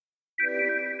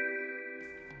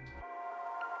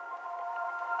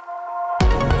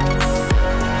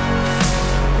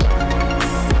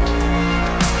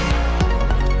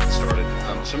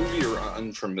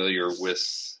unfamiliar with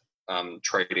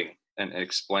trading and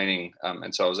explaining,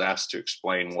 and so I was asked to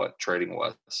explain what trading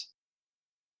was.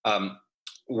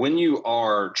 When you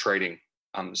are trading,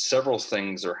 several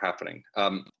things are happening.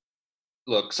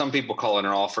 Look, some people call it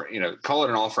an offer, call it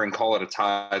an offering, call it a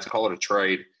tithe, call it a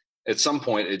trade. At some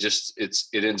point,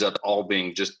 it ends up all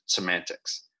being just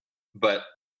semantics. But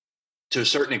to a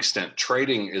certain extent,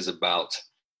 trading is about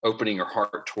opening your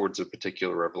heart towards a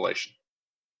particular revelation.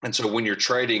 And so when you're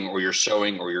trading or you're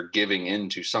sowing or you're giving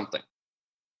into something,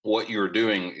 what you're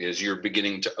doing is you're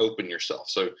beginning to open yourself.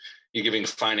 So you're giving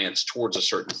finance towards a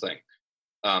certain thing.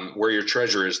 Where your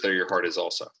treasure is, there your heart is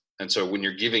also. And so when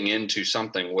you're giving into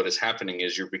something, what is happening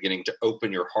is you're beginning to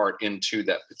open your heart into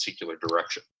that particular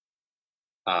direction.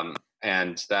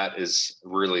 And that is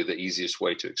really the easiest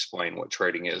way to explain what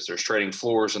trading is. There's trading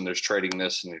floors and there's trading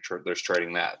this and there's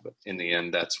trading that. But in the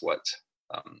end, that's what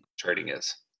trading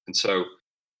is. And so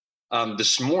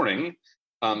this morning,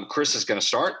 Chris is going to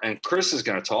start, and Chris is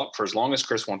going to talk for as long as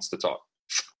Chris wants to talk.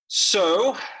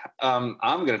 So I'm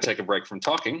going to take a break from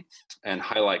talking and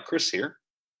highlight Chris here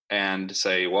and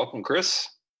say, welcome, Chris.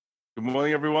 Good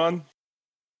morning, everyone.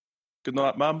 Good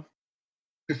night, Mum.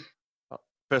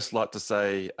 First, I'd like to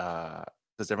say,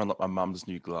 does everyone like my mum's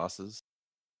new glasses?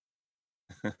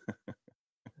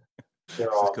 She's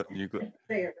got new glasses.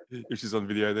 If she's on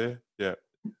video there, yeah.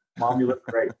 Mom, you look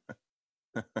great.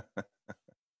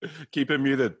 Keep it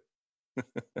muted.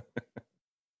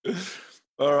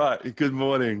 All right, good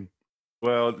morning.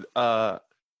 Well,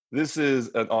 this is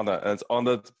an honor, and it's an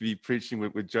honor to be preaching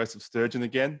with Joseph Sturgeon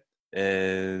again.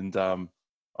 And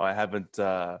I haven't,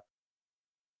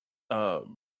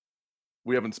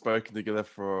 we haven't spoken together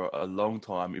for a long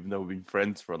time, even though we've been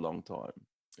friends for a long time.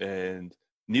 And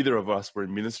neither of us were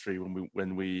in ministry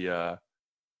I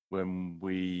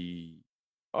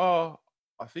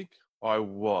think I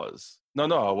was. No,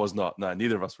 I was not. No,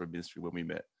 neither of us were in ministry when we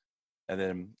met. And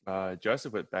then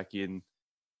Joseph went back in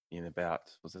about,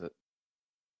 was it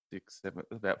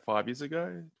about 5 years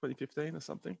ago, 2015 or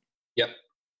something? Yep.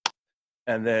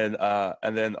 And then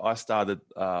I started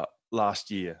last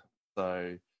year.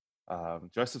 So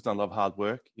Joseph's done a lot of hard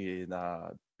work in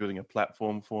building a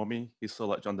platform for me. He's sort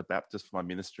of like John the Baptist for my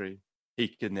ministry. He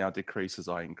can now decrease as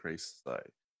I increase. So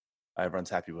everyone's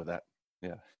happy with that.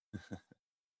 Yeah.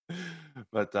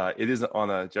 But it is an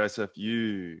honor. Joseph,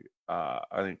 you are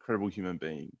an incredible human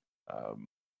being.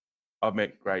 I've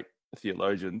met great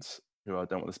theologians who I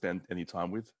don't want to spend any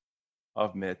time with.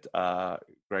 I've met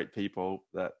great people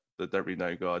that don't really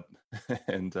know God.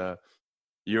 And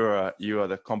you are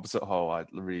the composite whole. I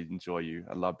really enjoy you.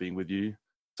 I love being with you.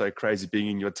 So crazy being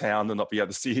in your town and not be able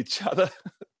to see each other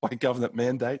by government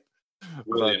mandate.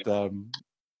 Brilliant. But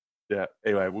yeah,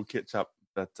 anyway, we'll catch up.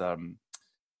 But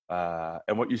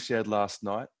and what you shared last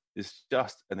night is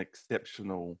just an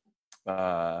exceptional,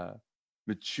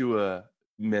 mature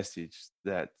message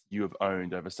that you have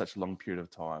owned over such a long period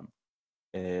of time.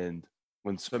 And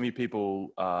when so many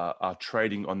people are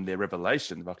trading on their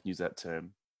revelation, if I can use that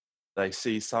term, they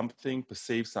see something,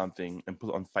 perceive something, and put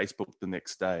it on Facebook the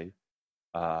next day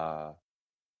to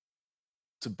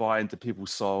buy into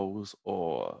people's souls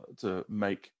or to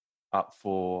make up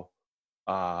for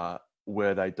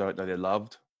where they don't know they're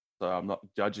loved. So I'm not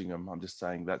judging them. I'm just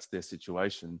saying that's their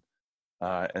situation.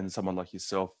 And someone like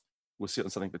yourself will sit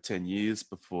on something for 10 years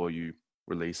before you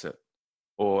release it.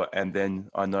 And then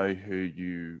I know who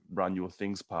you run your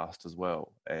things past as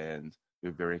well. And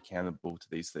you're very accountable to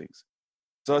these things.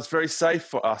 So it's very safe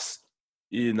for us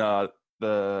in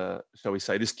shall we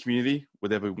say, this community,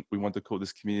 whatever we want to call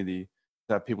this community,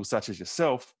 to have people such as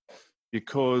yourself,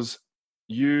 because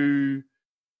you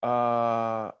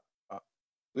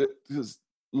there's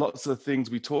lots of things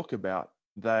we talk about,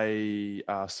 they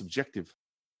are subjective.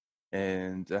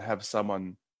 And to have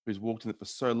someone who's walked in it for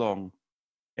so long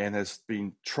and has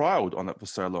been trialed on it for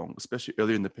so long, especially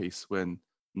earlier in the piece when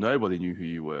nobody knew who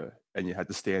you were and you had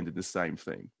to stand in the same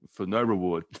thing for no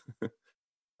reward.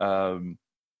 People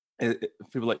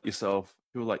like yourself,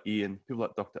 people like Ian, people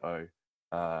like Dr. O,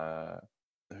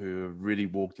 who have really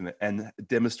walked in it and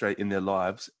demonstrate in their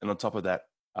lives, and on top of that,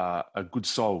 are good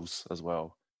souls as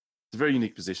well. It's a very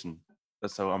unique position.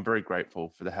 So I'm very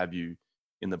grateful to have you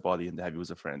in the body and to have you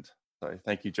as a friend. So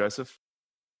thank you, Joseph.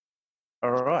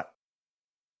 All right.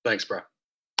 Thanks, bro.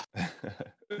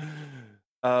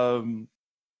 I'm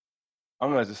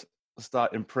going to just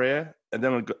start in prayer, and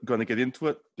then we're going to get into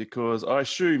it, because I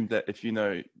assume that if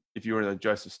you're in a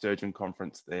Joseph Sturgeon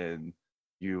conference, then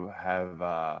you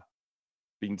have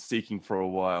been seeking for a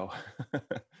while,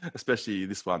 especially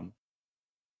this one.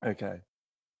 Okay.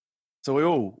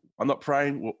 So I'm not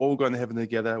praying, we're all going to heaven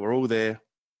together. We're all there.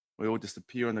 We all just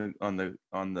appear on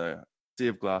the sea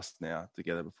of glass now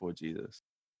together before Jesus.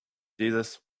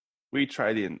 Jesus, we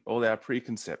trade in all our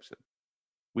preconception.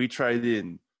 We trade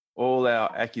in all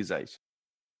our accusation.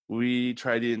 We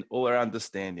trade in all our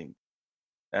understanding,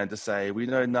 and to say, we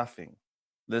know nothing.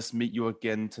 Let's meet you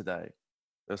again today.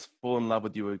 Let's fall in love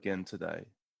with you again today.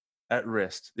 At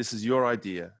rest. This is your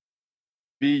idea.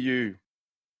 Be you,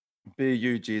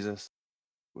 Jesus.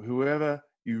 Whoever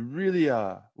you really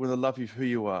are, we want to love you for who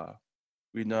you are.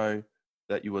 We know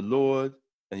that you are Lord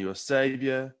and you are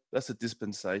Savior. That's a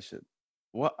dispensation.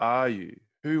 What are you?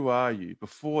 Who are you?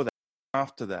 Before that,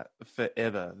 after that,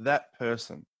 forever, that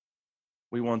person.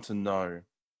 We want to know.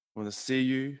 We want to see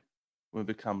you. We want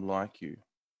to become like you.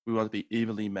 We want to be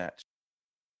evenly matched.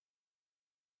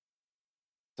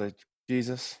 So,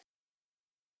 Jesus,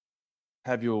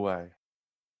 have your way.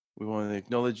 We want to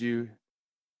acknowledge you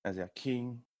as our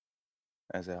King,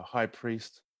 as our High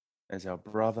Priest, as our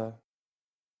brother.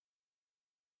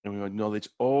 And we acknowledge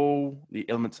all the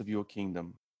elements of your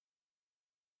kingdom.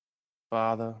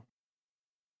 Father,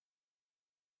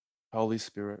 Holy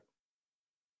Spirit,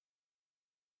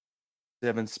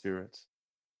 seven spirits,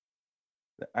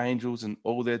 the angels in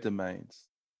all their domains,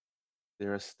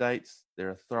 their estates,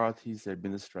 their authorities, their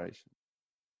administration,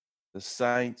 the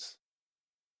saints,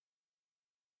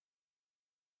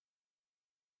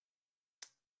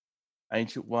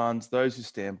 ancient ones, those who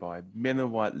stand by, men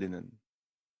in white linen,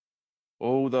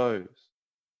 all those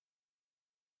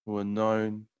who are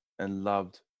known and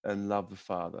love the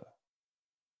Father.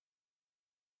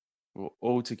 We're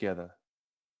all together.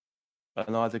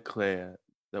 And I declare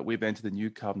that we've entered the new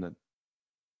covenant.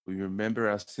 We remember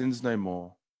our sins no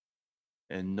more,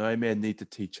 and no man need to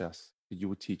teach us, but you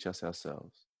will teach us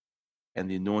ourselves. And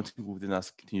the anointing within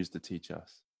us continues to teach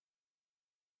us.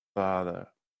 Father,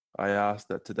 I ask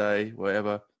that today,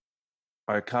 wherever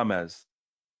I come as,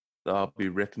 that I'll be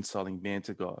reconciling man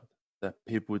to God, that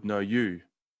people would know you,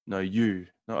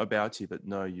 not about you, but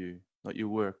know you, not your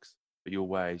works, but your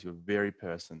ways, your very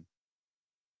person.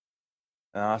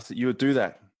 And I ask that you would do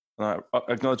that. And I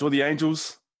acknowledge all the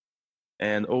angels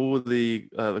and all the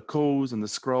calls and the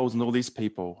scrolls and all these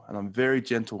people. And I'm very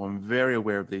gentle. I'm very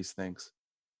aware of these things.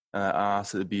 And I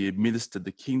ask that it be administered,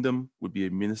 the kingdom would be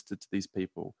administered to these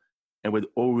people. And we'd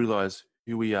all realize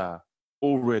who we are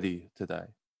already today.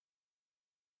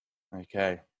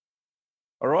 Okay.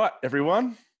 All right,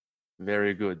 everyone.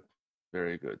 Very good.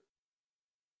 Very good.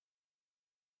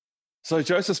 So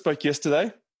Joseph spoke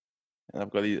yesterday, and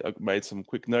I've made some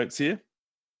quick notes here.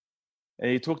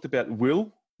 And he talked about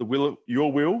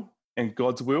your will and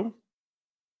God's will,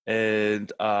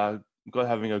 and God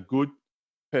having a good,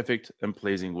 perfect, and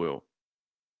pleasing will.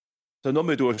 So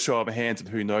normally I do a show of hands of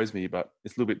who knows me, but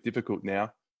it's a little bit difficult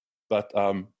now. But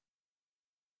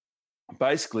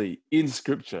basically, in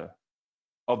Scripture,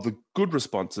 of the good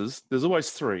responses, there's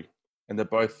always three, and they're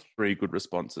both three good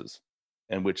responses,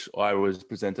 and which I always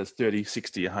present as 30,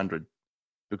 60, 100,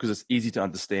 because it's easy to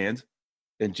understand.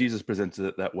 And Jesus presented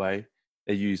it that way.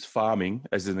 They use farming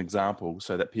as an example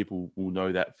so that people will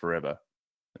know that forever.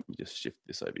 Let me just shift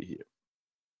this over here.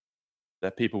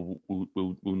 That people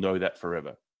will know that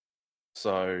forever.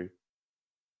 So,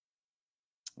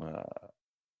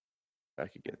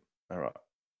 back again. All right.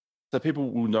 So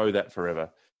people will know that forever.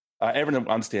 Everyone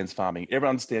understands farming.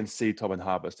 Everyone understands seed time and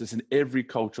harvest. It's in every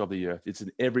culture of the earth. It's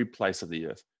in every place of the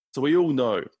earth. So we all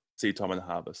know seed time and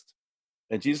harvest.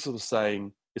 And Jesus was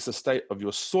saying it's the state of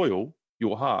your soil,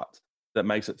 your heart, that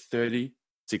makes it 30,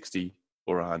 60,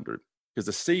 or 100. Because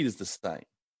the seed is the same.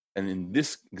 And in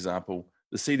this example,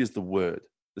 the seed is the word.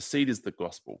 The seed is the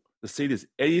gospel. The seed is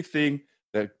anything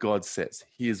that God says,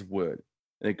 his word.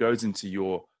 And it goes into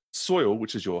your soil,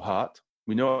 which is your heart.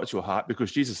 We know it's your heart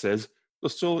because Jesus says, the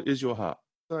soil is your heart.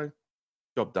 So,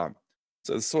 job done.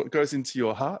 So the soil goes into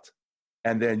your heart,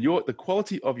 and then the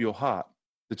quality of your heart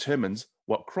determines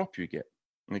what crop you get.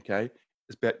 Okay?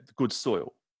 It's about good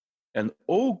soil. And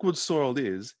all good soil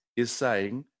is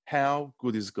saying, how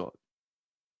good is God?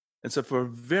 And so for a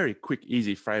very quick,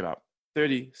 easy frame up,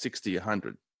 30, 60,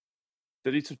 100.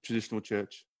 30 to traditional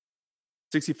church,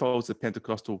 60-fold to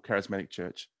Pentecostal charismatic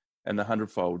church, and the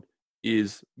 100-fold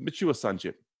is mature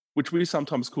sonship, which we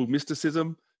sometimes call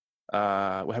mysticism.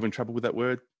 We're having trouble with that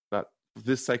word, but for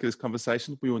the sake of this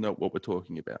conversation, we all know what we're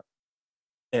talking about.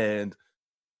 And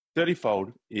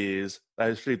 30-fold is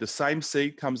actually the same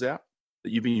seed comes out, that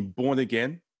you've been born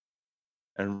again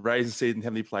and raised in seed in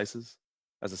heavenly places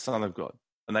as a son of God.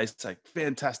 And they say,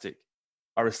 fantastic,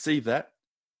 I receive that.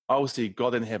 I will see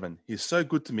God in heaven. He's so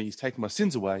good to me. He's taken my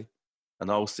sins away,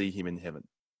 and I will see him in heaven.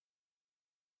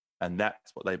 And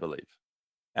that's what they believe.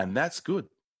 And that's good.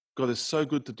 God is so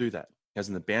good to do that. He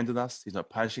hasn't abandoned us. He's not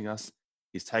punishing us.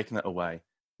 He's taken it away,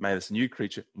 made us a new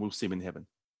creature, and we'll see him in heaven.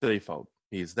 30-fold.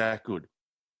 He is that good,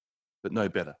 but no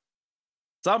better.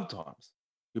 Sometimes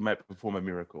he may perform a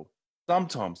miracle.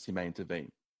 Sometimes he may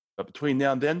intervene. But between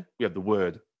now and then, we have the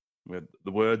Word. We have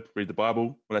the Word, read the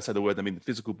Bible. When I say the Word, I mean the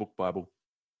physical book Bible.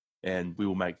 And we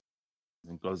will make,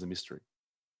 and God is a mystery.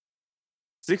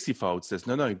 60-fold says,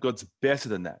 no, God's better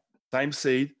than that. Same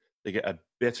seed, they get a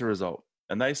better result.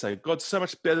 And they say, God's so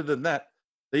much better than that,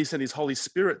 that he sent his Holy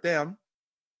Spirit down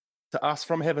to us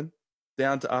from heaven,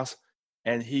 down to us,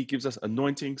 and he gives us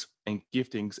anointings and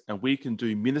giftings, and we can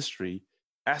do ministry,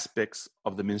 aspects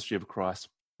of the ministry of Christ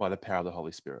by the power of the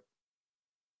Holy Spirit.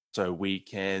 So we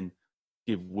can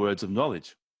give words of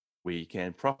knowledge. We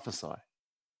can prophesy.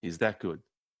 He's that good.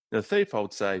 Now, the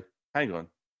 30-fold say, hang on,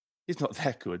 he's not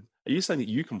that good. Are you saying that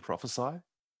you can prophesy? Are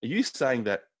you saying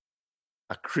that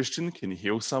a Christian can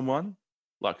heal someone?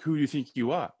 Like, who do you think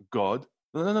you are? God?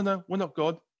 No, we're not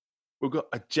God. We've got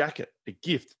a jacket, a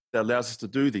gift that allows us to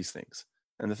do these things.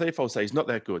 And the 30-fold say he's not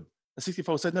that good. The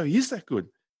 60-fold say, no, he is that good.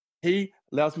 He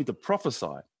allows me to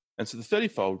prophesy. And so the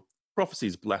 30-fold prophecy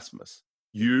is blasphemous.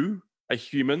 You, a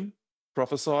human,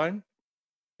 prophesying.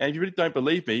 And if you really don't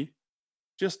believe me,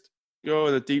 just go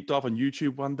on a deep dive on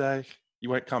YouTube one day. You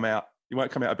won't come out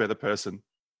a better person.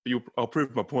 But I'll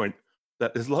prove my point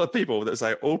that there's a lot of people that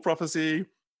say all prophecy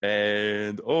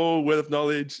and all word of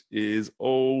knowledge is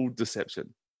all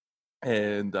deception.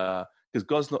 And because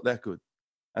God's not that good.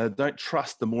 And I don't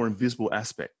trust the more invisible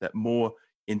aspect, that more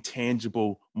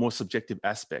intangible, more subjective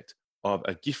aspect of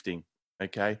a gifting,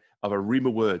 okay, of a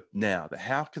rhema word now. That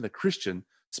how can a Christian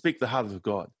speak the heart of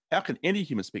God? How can any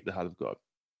human speak the heart of God?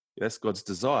 That's God's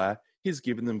desire. He's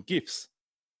given them gifts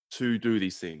to do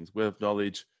these things. Word of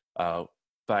knowledge,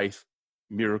 faith,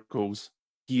 miracles,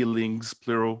 healings,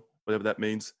 plural, whatever that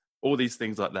means. All these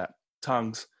things like that.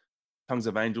 Tongues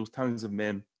of angels, tongues of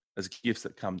men as gifts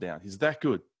that come down. He's that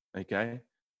good, okay?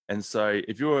 And so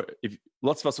if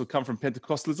lots of us will come from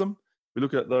Pentecostalism, we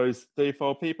look at those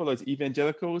 30-fold people, those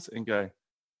evangelicals, and go,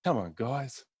 come on,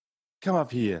 guys, come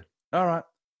up here. All right,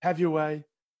 have your way,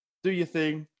 do your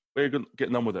thing. We're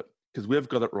getting on with it because we've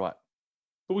got it right.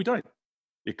 But we don't,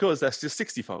 because that's just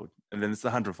 60-fold, and then it's the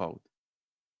 100-fold.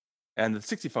 And the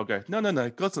 60-fold go, no,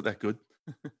 God's not that good.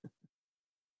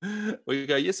 We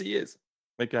go, yes, he is.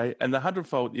 Okay, and the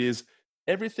 100-fold is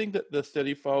everything that the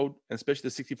 30-fold, and especially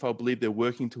the 60-fold, believe they're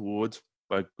working towards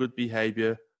by good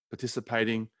behavior,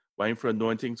 participating, waiting for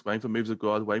anointings, waiting for moves of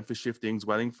God, waiting for shiftings,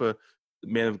 waiting for the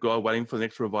man of God, waiting for the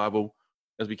next revival,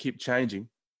 as we keep changing,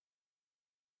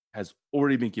 has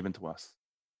already been given to us.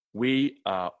 We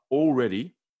are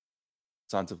already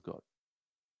sons of God.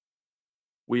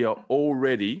 We are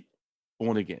already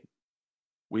born again.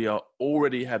 We are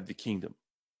already have the kingdom.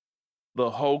 The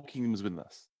whole kingdom is within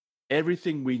us.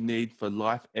 Everything we need for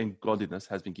life and godliness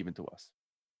has been given to us.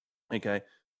 Okay,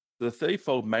 so the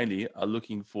 30-fold mainly are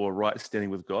looking for right standing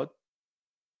with God.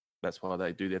 That's why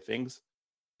they do their things.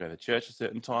 Go to church a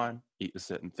certain time, eat a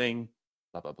certain thing,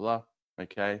 blah, blah, blah.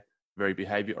 Okay, very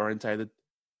behavior orientated.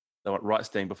 They want right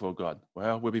standing before God.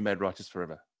 Well, we'll be made righteous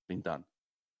forever. Been done.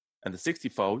 And the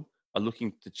 60-fold are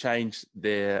looking to change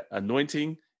their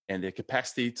anointing and their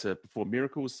capacity to perform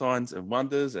miracles, signs, and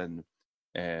wonders, and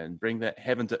bring that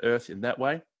heaven to earth in that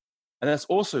way. And that's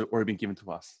also already been given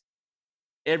to us.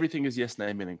 Everything is yes and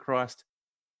amen in Christ.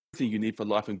 Everything you need for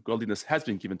life and godliness has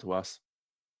been given to us.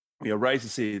 We are raised to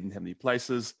see it in heavenly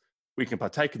places. We can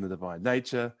partake in the divine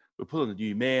nature. We're put on a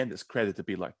new man that's created to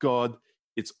be like God.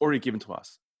 It's already given to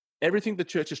us. Everything the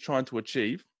church is trying to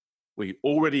achieve, we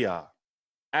already are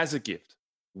as a gift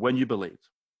when you believed.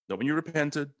 Not when you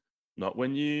repented, not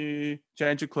when you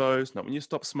change your clothes, not when you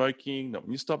stop smoking, not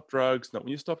when you stop drugs, not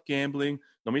when you stop gambling,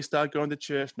 not when you start going to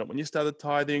church, not when you started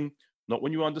tithing, not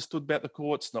when you understood about the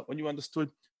courts, not when you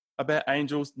understood about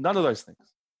angels, none of those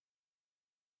things.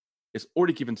 It's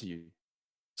already given to you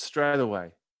straight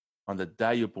away on the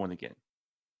day you're born again.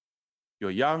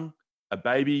 You're young, a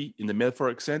baby in the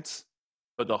metaphoric sense,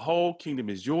 but the whole kingdom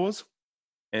is yours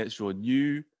and it's your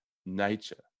new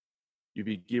nature. You'll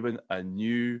be given a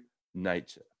new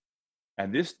nature.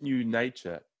 And this new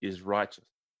nature is righteous.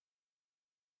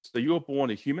 So you're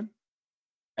born a human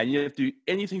and you don't have to do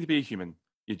anything to be a human.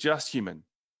 You're just human.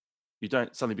 You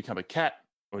don't suddenly become a cat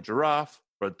or a giraffe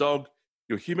or a dog.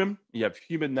 You're human. You have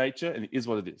human nature and it is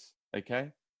what it is.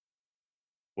 Okay?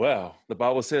 Well, the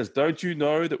Bible says, don't you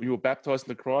know that when you were baptized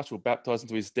into Christ, you were baptized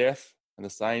into his death, and the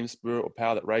same spirit or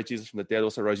power that raised Jesus from the dead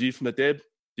also rose you from the dead?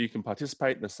 So you can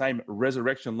participate in the same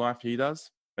resurrection life he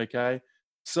does. Okay?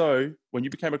 So when you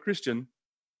became a Christian,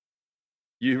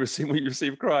 when you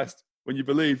received Christ, when you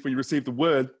believed, when you received the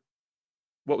word,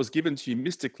 what was given to you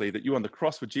mystically, that you were on the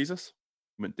cross with Jesus,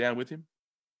 went down with him,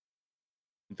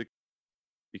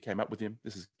 you came up with him.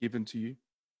 This is given to you.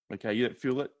 Okay, you didn't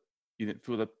feel it. You didn't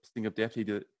feel the sting of death. He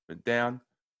did it. Went down,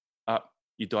 up.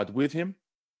 You died with him.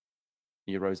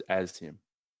 You rose as him,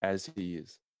 as he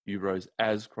is. You rose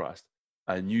as Christ,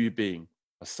 a new being,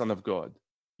 a son of God.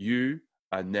 You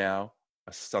are now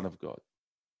a son of God.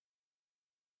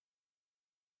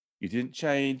 You didn't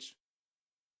change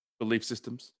belief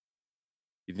systems.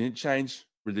 You didn't change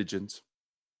religions.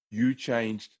 You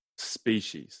changed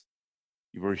species.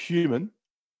 You were a human,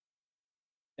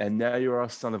 and now you are a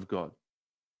son of God.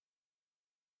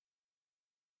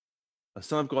 A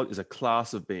son of God is a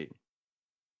class of being.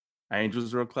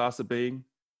 Angels are a class of being.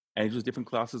 Angels are different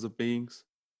classes of beings.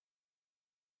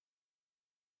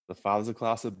 The Father's a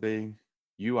class of being.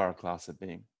 You are a class of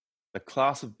being. The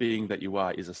class of being that you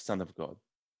are is a son of God.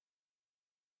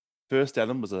 First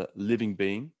Adam was a living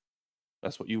being.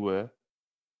 That's what you were.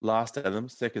 Last Adam,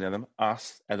 second Adam,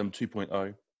 us, Adam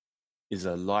 2.0, is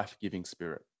a life-giving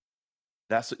spirit.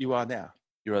 That's what you are now.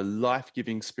 You're a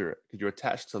life-giving spirit because you're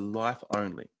attached to life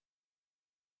only.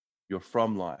 You're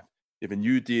from life. You have a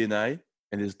new DNA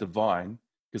and it is divine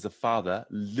because the Father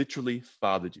literally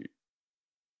fathered you.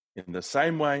 In the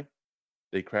same way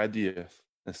that he created the earth,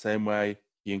 in the same way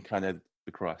he incarnated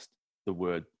the Christ, the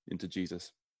Word, into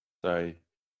Jesus. So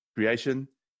creation,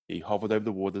 he hovered over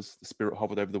the waters, the Spirit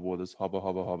hovered over the waters, hover,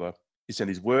 hover, hover. He sent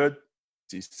his word,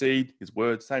 his seed, his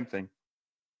word, same thing,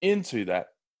 into that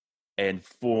and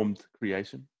formed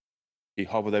creation. He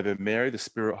hovered over Mary, the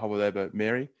Spirit hovered over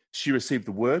Mary. She received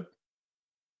the word,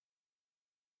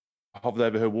 hovered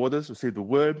over her waters, received the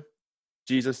word.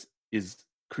 Jesus is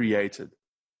created.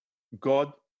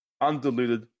 God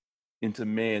undiluted into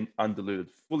man undiluted,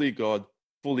 fully God,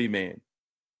 fully man.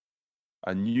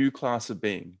 A new class of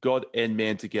being, God and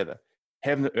man together.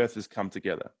 Heaven and earth has come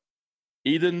together.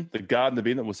 Eden, the Garden of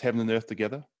Eden, was heaven and earth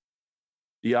together.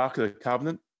 The Ark of the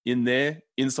Covenant, in there,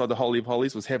 inside the Holy of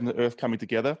Holies, was heaven and earth coming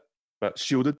together, but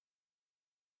shielded.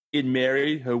 In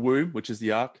Mary, her womb, which is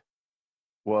the Ark,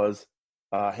 was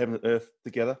heaven and earth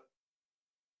together.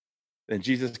 Then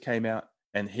Jesus came out,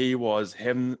 and he was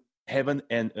heaven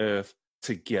and earth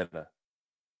together.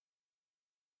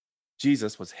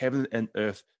 Jesus was heaven and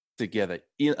earth together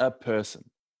in a person,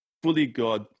 fully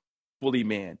God, fully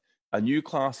man, a new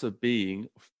class of being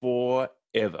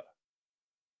forever.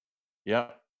 Yeah.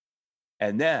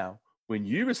 And now, when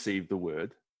you receive the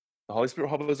word, the Holy Spirit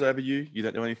hovers over you, you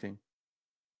don't know anything.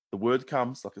 The word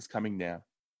comes like it's coming now.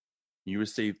 You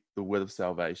receive the word of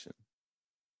salvation,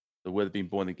 the word of being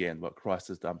born again, what Christ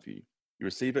has done for you. You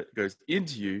receive it, it goes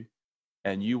into you,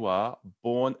 and you are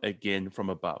born again from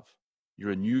above.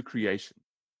 You're a new creation.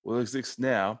 What exists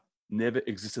now never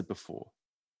existed before.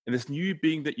 And this new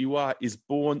being that you are is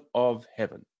born of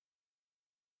heaven.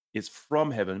 It's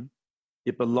from heaven.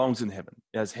 It belongs in heaven.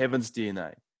 It has heaven's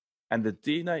DNA. And the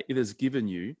DNA it has given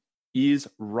you is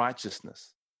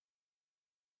righteousness,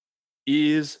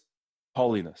 is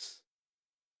holiness,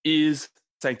 is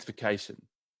sanctification.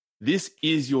 This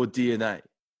is your DNA.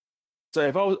 So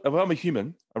if I'm a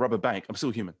human, I rob a bank, I'm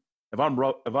still human. If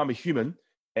I'm a human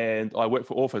and I work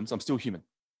for orphans, I'm still human.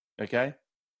 Okay?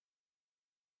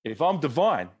 If I'm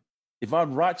divine, if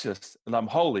I'm righteous and I'm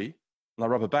holy and I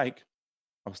rob a bank,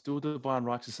 I'm still divine,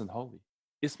 righteous, and holy.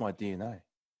 It's my DNA.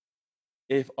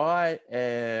 If I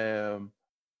am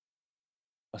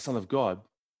a son of God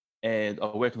and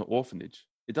I work in an orphanage,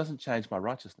 it doesn't change my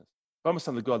righteousness. If I'm a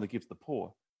son of God that gives the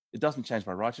poor, it doesn't change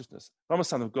my righteousness. If I'm a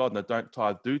son of God and I don't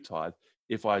tithe, do tithe,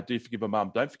 if I do forgive my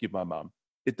mum, don't forgive my mum,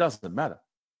 it doesn't matter.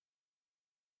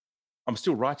 I'm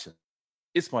still righteous.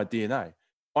 It's my DNA.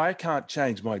 I can't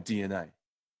change my DNA.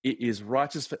 It is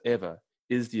righteous forever.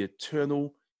 It is the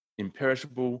eternal,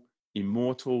 imperishable,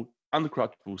 immortal,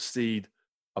 uncorruptible seed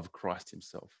of Christ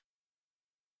himself.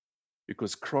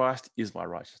 Because Christ is my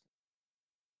righteousness.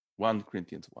 1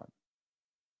 Corinthians 1.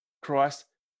 Christ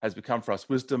has become for us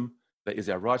wisdom that is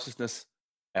our righteousness,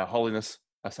 our holiness,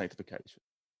 our sanctification.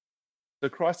 So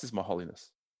Christ is my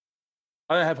holiness.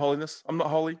 I don't have holiness. I'm not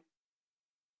holy.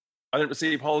 I didn't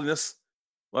receive holiness.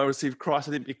 When I received Christ,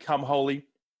 I didn't become holy.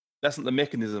 That's not the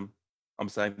mechanism I'm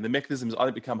saying. The mechanism is I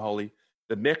didn't become holy.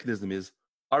 The mechanism is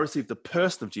I received the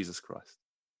person of Jesus Christ.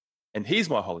 And he's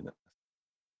my holiness.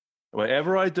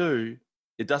 Whatever I do,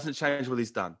 it doesn't change what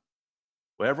he's done.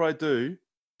 Whatever I do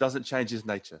doesn't change his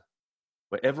nature.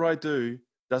 Whatever I do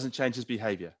doesn't change his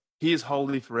behavior. He is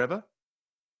holy forever.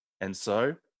 And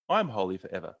so I'm holy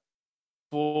forever.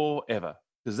 Forever.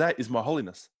 Because that is my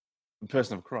holiness, the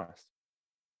person of Christ.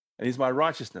 And he's my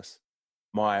righteousness,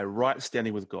 my right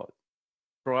standing with God.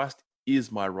 Christ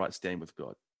is my right standing with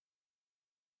God.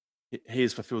 He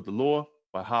has fulfilled the law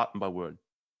by heart and by word.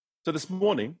 So this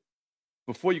morning,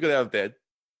 before you got out of bed,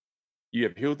 you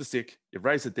have healed the sick, you've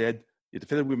raised the dead, you've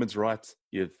defended women's rights,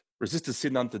 you've resisted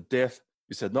sin unto death,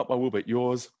 you said, not my will, but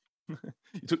yours. You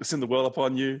took the sin of the world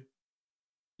upon you.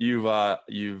 You've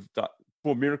done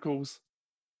 4 miracles.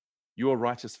 You are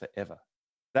righteous forever.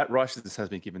 That righteousness has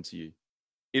been given to you.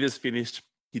 It is finished.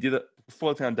 He did it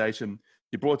before the foundation.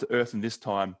 He brought it to earth in this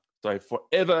time. So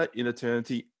forever in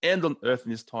eternity and on earth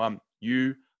in this time,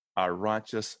 you are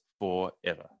righteous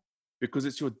forever because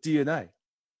it's your DNA.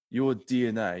 Your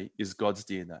DNA is God's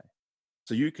DNA.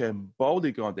 So you can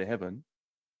boldly go into heaven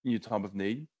in your time of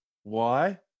need.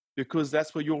 Why? Because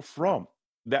that's where you're from.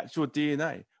 That's your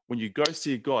DNA. When you go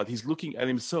see God, he's looking at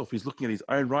himself. He's looking at his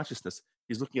own righteousness.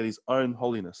 He's looking at his own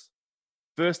holiness.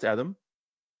 First Adam,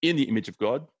 in the image of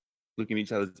God, looking at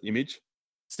each other's image.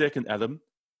 Second Adam,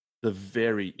 the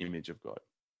very image of God.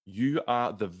 You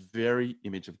are the very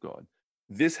image of God.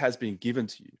 This has been given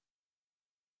to you.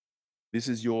 This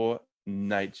is your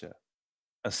nature,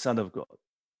 a son of God.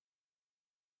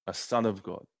 A son of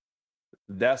God.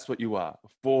 That's what you are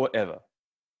forever.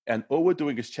 And all we're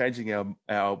doing is changing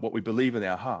our what we believe in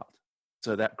our heart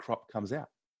so that crop comes out.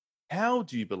 How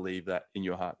do you believe that in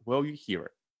your heart? Well, you hear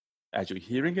it. As you're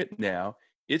hearing it now,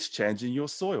 it's changing your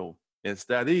soil. It's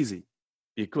that easy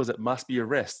because it must be a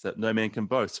rest that no man can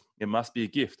boast. It must be a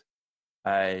gift.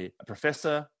 A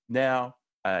professor now,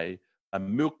 a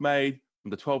milkmaid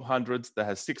from the 1200s that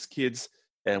has 6 kids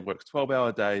and works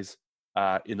 12-hour days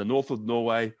in the north of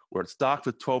Norway, where it's dark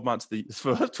for 12 months,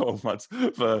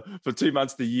 for 2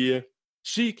 months the year,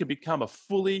 she can become a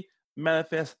fully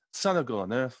manifest son of God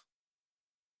on earth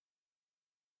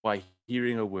by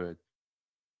hearing a word.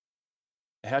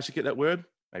 How should she get that word?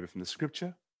 Maybe from the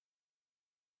scripture.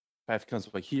 Faith comes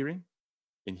by hearing,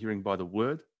 and hearing by the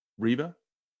word, Reva.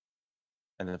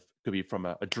 And it could be from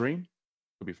a dream,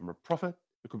 could be from a prophet,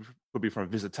 it could be from a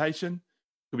visitation,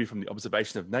 could be from the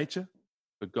observation of nature.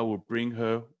 But God will bring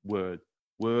her word.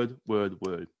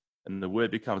 And the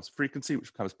word becomes frequency,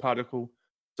 which becomes particle.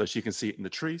 So she can see it in the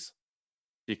trees.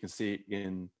 She can see it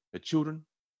in her children.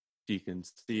 She can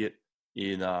see it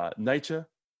in nature,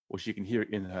 or she can hear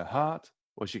it in her heart,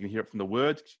 or she can hear it from the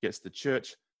word. She gets to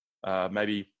church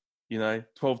maybe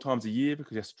 12 times a year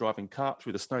because she has to drive in cart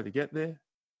through the snow to get there.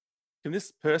 Can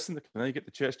this person that can only get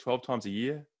to church 12 times a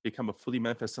year become a fully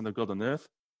manifest son of God on earth?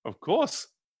 Of course.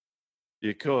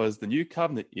 Because the new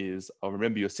covenant is, I'll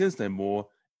remember your sins no more,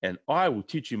 and I will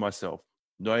teach you myself.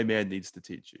 No man needs to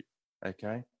teach you.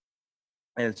 Okay?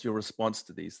 And it's your response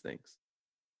to these things.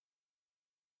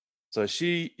 So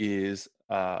she is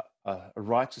a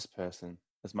righteous person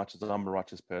as much as I'm a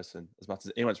righteous person, as much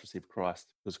as anyone's received Christ,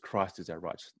 because Christ is our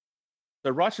righteousness.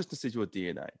 So righteousness is your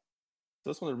DNA. So I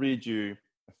just want to read you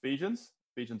Ephesians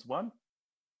 1.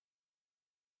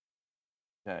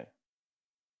 Okay.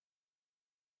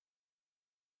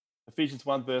 Ephesians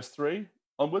 1 verse 3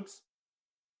 onwards.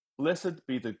 Blessed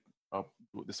be the, I'll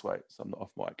do it this way so I'm not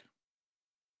off mic.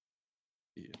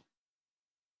 Yeah.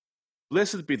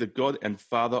 Blessed be the God and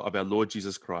Father of our Lord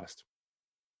Jesus Christ,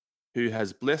 who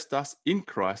has blessed us in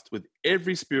Christ with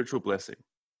every spiritual blessing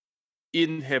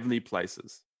in heavenly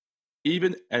places,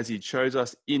 even as he chose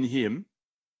us in him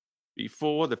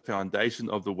before the foundation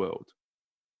of the world,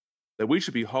 that we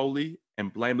should be holy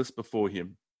and blameless before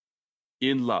him.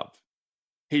 In love,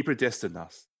 he predestined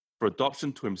us for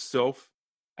adoption to himself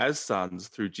as sons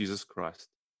through Jesus Christ,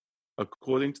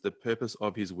 according to the purpose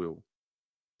of his will,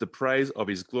 the praise of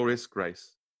his glorious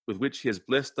grace, with which he has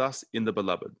blessed us in the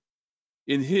beloved.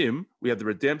 In him we have the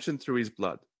redemption through his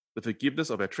blood, the forgiveness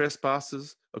of our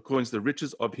trespasses, according to the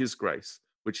riches of his grace,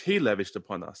 which he lavished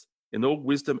upon us in all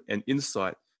wisdom and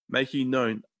insight, making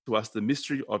known to us the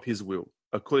mystery of his will,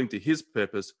 according to his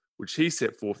purpose, which he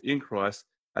set forth in Christ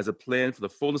as a plan for the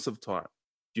fullness of time.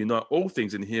 Do you know all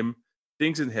things in him,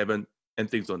 things in heaven and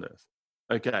things on earth?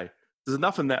 Okay, there's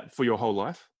enough in that for your whole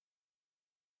life.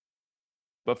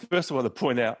 But first of all, to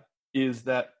point out is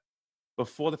that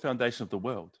before the foundation of the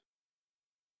world,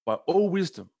 by all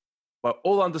wisdom, by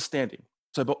all understanding,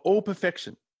 so by all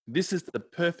perfection, this is the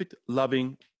perfect,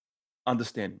 loving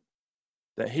understanding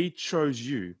that he chose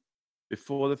you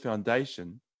before the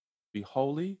foundation to be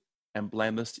holy and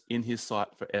blameless in his sight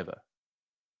forever.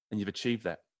 And you've achieved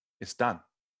that. It's done.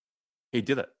 He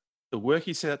did it. The work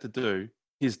he set out to do,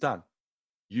 he's done.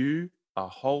 You are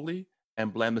holy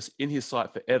and blameless in his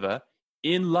sight forever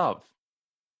in love.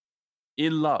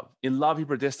 In love. In love, he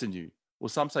predestined you. Or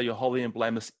some say you're holy and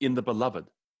blameless in the beloved.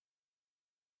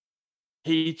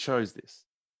 He chose this.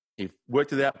 He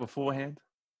worked it out beforehand.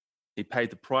 He paid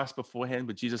the price beforehand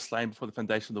with Jesus slain before the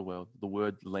foundation of the world. The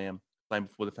word lamb slain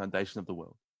before the foundation of the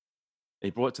world. And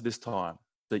he brought it to this time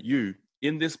that you,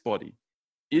 in this body,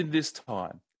 in this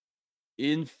time,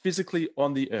 in physically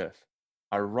on the earth,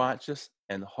 are righteous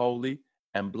and holy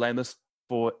and blameless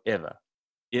forever.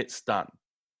 It's done.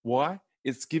 Why?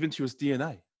 It's given to you as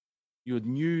DNA, your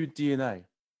new DNA.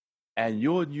 And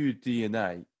your new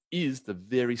DNA is the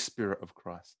very spirit of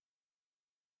Christ.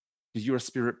 Because you're a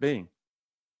spirit being.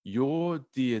 Your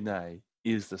DNA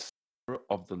is the spirit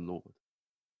of the Lord.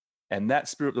 And that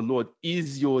spirit of the Lord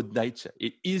is your nature.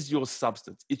 It is your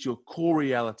substance. It's your core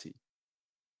reality.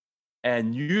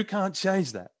 And you can't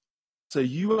change that. So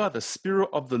you are the spirit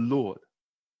of the Lord.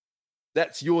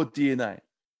 That's your DNA.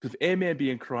 Because if any man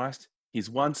be in Christ, he's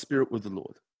one spirit with the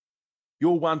Lord.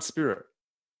 You're one spirit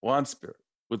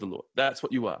with the Lord. That's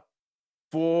what you are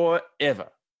forever.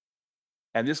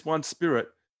 And this one spirit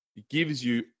gives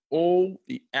you all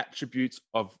the attributes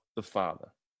of the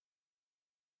Father.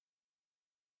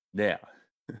 Now,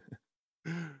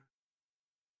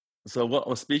 so what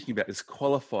I'm speaking about is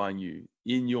qualifying you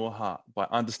in your heart by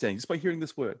understanding, just by hearing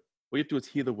this word. All you have to do is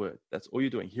hear the word. That's all you're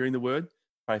doing. Hearing the word,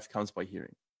 faith comes by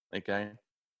hearing, okay?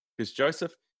 Because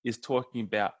Joseph is talking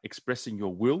about expressing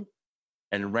your will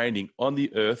and reigning on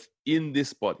the earth in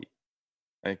this body,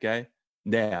 okay?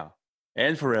 Now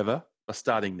and forever, but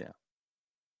starting now.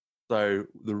 So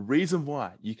the reason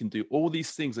why you can do all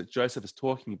these things that Joseph is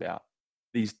talking about,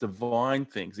 these divine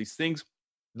things, these things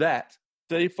that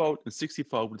 30-fold and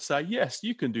 60-fold would say, yes,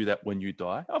 you can do that when you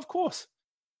die. Of course.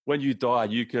 When you die,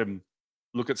 you can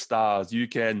look at stars, you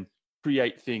can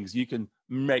create things, you can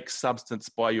make substance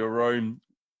by your own,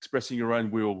 expressing your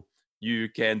own will. You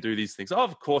can do these things.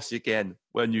 Of course you can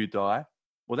when you die.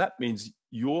 Well, that means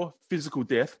your physical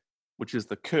death, which is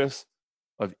the curse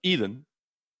of Eden,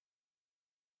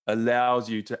 allows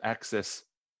you to access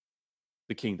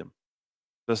the kingdom.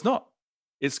 That's not.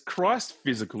 It's Christ's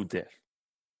physical death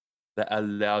that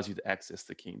allows you to access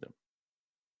the kingdom.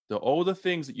 So all the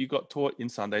things that you got taught in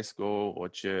Sunday school or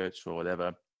church or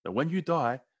whatever, that when you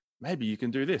die, maybe you can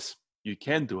do this. You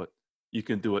can do it. You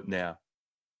can do it now.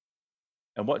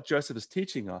 And what Joseph is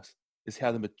teaching us is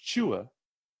how to mature,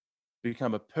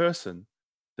 become a person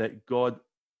that God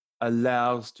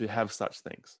allows to have such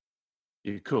things.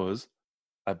 Because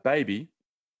a baby,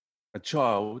 a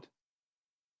child,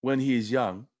 when he is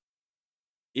young,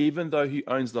 even though he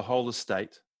owns the whole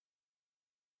estate,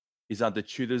 is under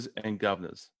tutors and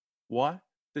governors. Why?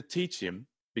 To teach him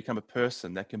become a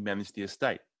person that can manage the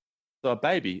estate. So a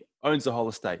baby owns the whole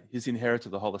estate. He's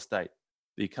inherited the whole estate.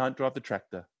 But he can't drive the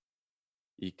tractor.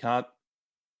 He can't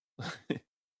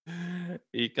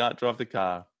he can't drive the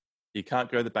car. He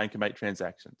can't go to the bank and make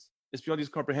transactions. It's beyond his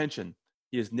comprehension.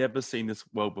 He has never seen this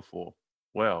world before.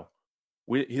 Well,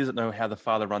 he doesn't know how the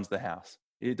father runs the house.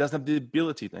 He doesn't have the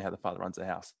ability to know how the father runs the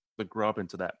house, but grow up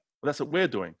into that. Well, that's what we're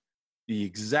doing. The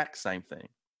exact same thing.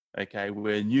 Okay,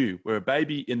 we're new. We're a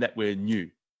baby in that we're new.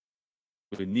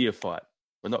 We're neophyte.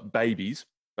 We're not babies,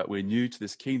 but we're new to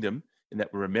this kingdom in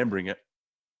that we're remembering it.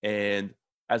 And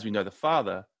as we know the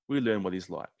Father, we learn what he's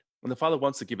like. And the Father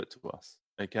wants to give it to us.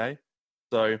 Okay,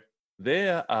 so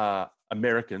there are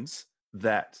Americans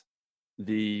that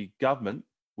the government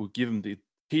will give them the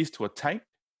keys to a tank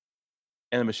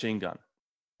and a machine gun.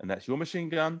 And that's your machine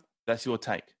gun, that's your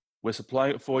tank. We're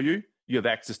supplying it for you. You have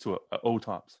access to it at all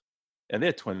times. And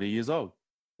they're 20 years old.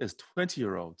 There's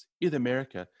 20-year-olds in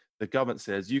America. The government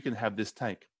says you can have this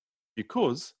tank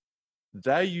because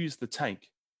they use the tank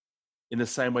in the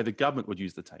same way the government would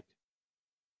use the tank.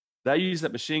 They use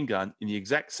that machine gun in the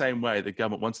exact same way the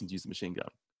government wants them to use the machine gun.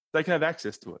 They can have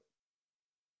access to it.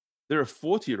 There are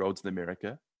 40-year-olds in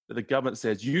America that the government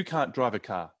says you can't drive a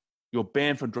car. You're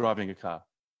banned from driving a car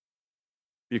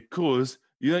because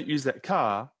you don't use that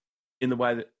car in the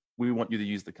way that we want you to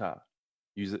use the car.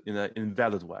 Use it in an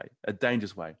invalid way, a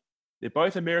dangerous way. They're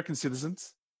both American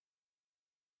citizens.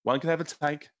 One can have a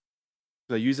tank.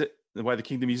 They use it the way the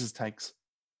kingdom uses tanks.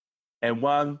 And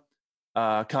one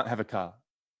can't have a car.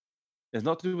 It's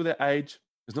not to do with their age.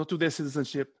 It's not to do with their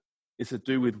citizenship. It's to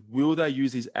do with will they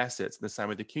use these assets in the same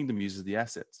way the kingdom uses the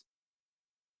assets.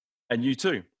 And you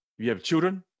too. If you have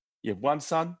children, you have one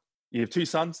son, you have two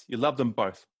sons, you love them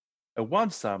both. And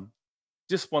one son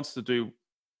just wants to do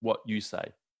what you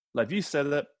say. Like if you said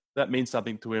it, that means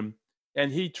something to him.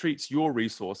 And he treats your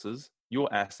resources,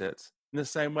 your assets, in the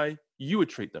same way you would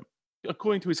treat them,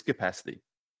 according to his capacity.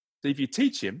 So if you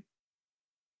teach him,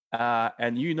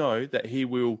 and you know that he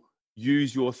will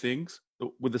use your things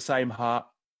with the same heart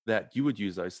that you would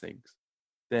use those things,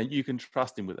 then you can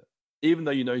trust him with it. Even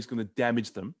though you know he's going to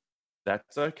damage them,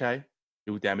 that's okay.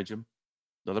 He'll damage them.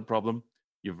 Not a problem.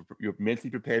 You're mentally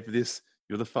prepared for this.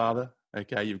 You're the father.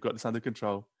 Okay, you've got this under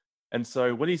control. And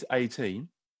so when he's 18,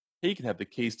 he can have the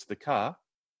keys to the car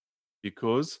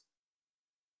because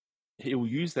he will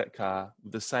use that car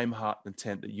with the same heart and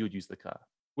intent that you would use the car.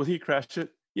 Will he crash it?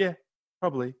 Yeah,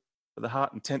 probably. But the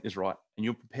heart and intent is right, and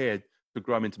you're prepared to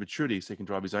grow him into maturity so he can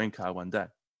drive his own car one day.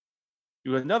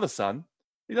 You've got another son,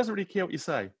 he doesn't really care what you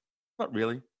say. Not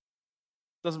really. It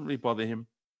doesn't really bother him.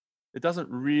 It doesn't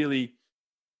really,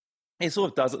 he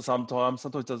sort of does it sometimes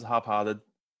does it half-hearted.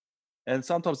 And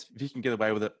sometimes if he can get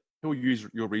away with it, he'll use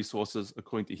your resources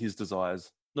according to his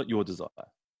desires, not your desire.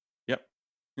 Yep.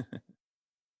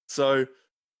 So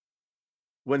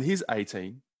when he's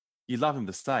 18, you love him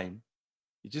the same.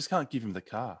 You just can't give him the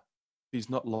car. He's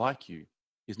not like you.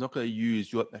 He's not going to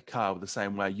use the car the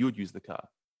same way you'd use the car.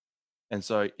 And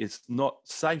so it's not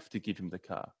safe to give him the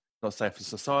car. It's not safe for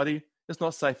society. It's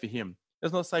not safe for him.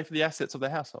 It's not safe for the assets of the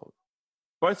household.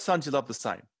 Both sons you love the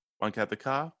same. One can have the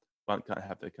car, one can't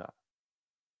have the car.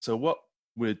 So what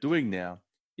we're doing now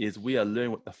is we are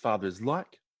learning what the Father is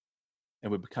like,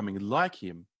 and we're becoming like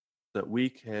him, that we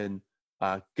can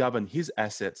govern his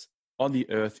assets on the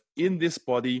earth in this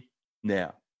body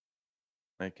now.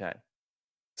 Okay.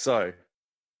 So,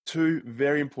 two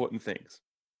very important things.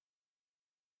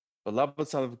 Beloved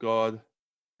Son of God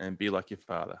and be like your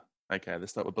Father. Okay,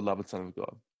 let's start with beloved Son of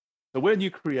God. So we're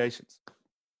new creations.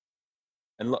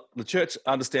 And the church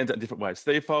understands that in different ways.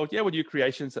 30-fold, yeah, we're new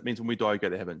creations. That means when we die, we go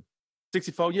to heaven.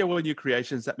 60-fold, yeah, we're new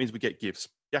creations. That means we get gifts.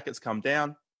 Jackets come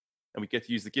down, and we get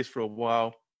to use the gifts for a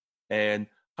while. And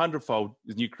 100-fold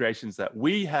is new creations that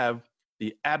we have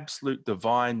the absolute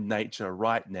divine nature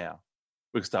right now.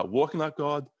 We can start walking like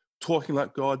God, talking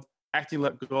like God, acting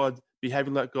like God,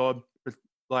 behaving like God.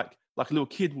 Like a little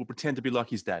kid will pretend to be like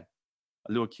his dad.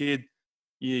 A little kid,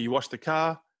 you wash the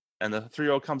car, and the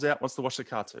 3-year-old comes out, wants to wash the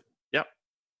car too. Yep,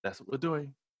 that's what we're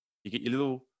doing. You get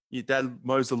your dad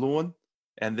mows the lawn,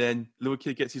 and then little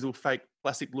kid gets his little fake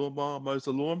plastic lawnmower, mows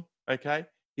the lawn. Okay,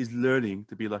 he's learning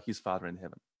to be like his Father in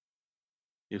heaven.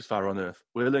 His Father on earth.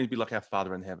 We're learning to be like our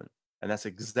Father in heaven, and that's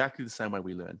exactly the same way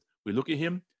we learn. We look at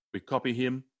him, we copy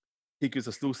him. He gives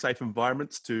us little safe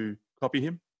environments to copy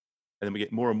him. And then we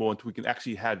get more and more until we can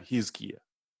actually have his gear.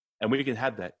 And we can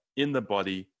have that in the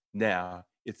body now.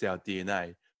 It's our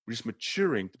DNA. We're just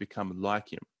maturing to become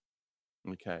like him.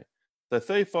 Okay. So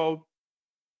 30-fold,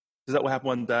 does that will happen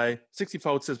one day?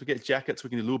 60-fold says we get jackets.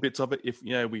 We can do little bits of it. If,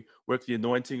 we work the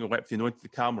anointing or wait for the anointing to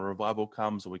come or revival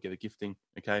comes or we get a gifting.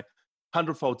 Okay.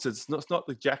 100-fold says it's not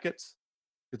the jackets,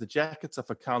 because the jackets are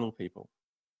for carnal people.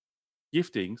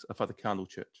 Giftings are for the carnal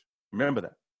church. Remember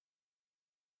that.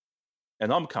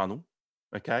 And I'm carnal.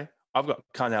 Okay, I've got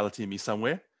carnality in me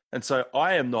somewhere. And so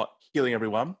I am not healing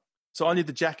everyone. So I need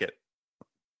the jacket.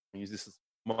 I use this as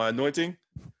my anointing.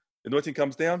 The anointing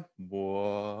comes down,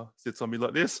 sits on me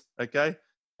like this. Okay.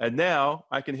 And now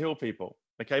I can heal people.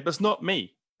 Okay. But it's not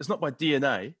me. It's not my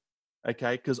DNA.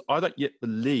 Okay. Because I don't yet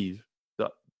believe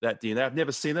that DNA. I've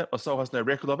never seen it. My soul has no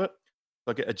record of it.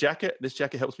 So I get a jacket. This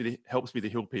jacket helps me to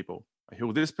heal people. I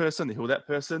heal this person, I heal that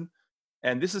person.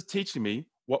 And this is teaching me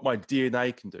what my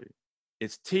DNA can do.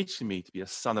 It's teaching me to be a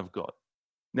son of God.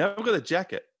 Now I've got a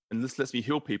jacket and this lets me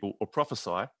heal people or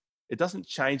prophesy. It doesn't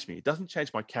change me. It doesn't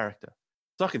change my character.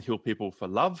 So I can heal people for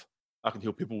love. I can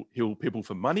heal people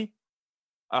for money.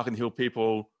 I can heal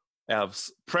people out of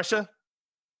pressure.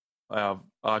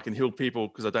 I can heal people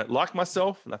because I don't like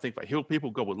myself. And I think if I heal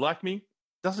people, God would like me.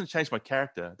 It doesn't change my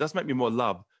character. It doesn't make me more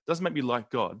love. It doesn't make me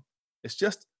like God. It's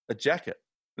just a jacket.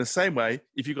 In the same way,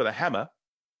 if you've got a hammer,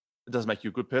 it doesn't make you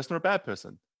a good person or a bad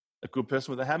person. A good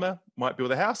person with a hammer might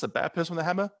build a house. A bad person with a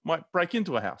hammer might break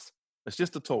into a house. It's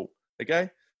just a tool, okay?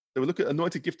 So we look at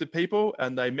anointed, gifted people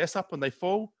and they mess up and they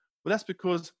fall. Well, that's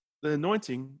because the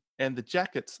anointing and the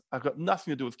jackets have got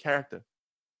nothing to do with character.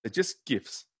 They're just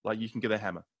gifts, like you can get a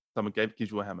hammer. Someone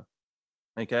gives you a hammer,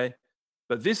 okay?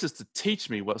 But this is to teach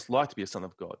me what it's like to be a son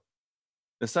of God.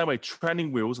 The same way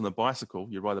training wheels on a bicycle,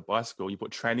 you ride a bicycle, you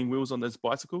put training wheels on those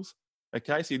bicycles.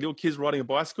 Okay, so your little kids riding a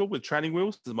bicycle with training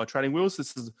wheels. This is my training wheels.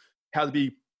 This is how to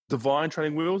be divine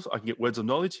training wheels. I can get words of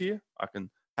knowledge here. I can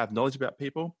have knowledge about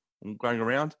people and going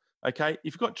around. Okay, if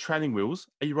you've got training wheels,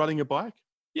 are you riding a bike?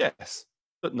 Yes,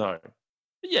 but no.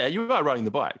 But yeah, you are riding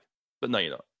the bike, but no,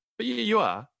 you're not. But yeah, you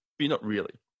are, but you're not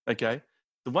really. Okay,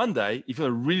 so one day, if you're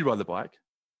going to really ride the bike,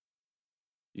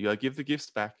 you got to give the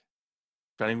gifts back.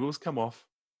 Training wheels come off.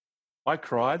 I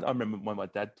cried. I remember when my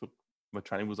dad took my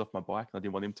training wheels off my bike and I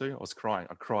didn't want him to. I was crying.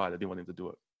 I cried. I didn't want him to do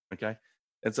it. Okay.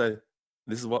 And so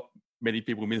this is what many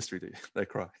people in ministry do. They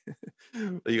cry.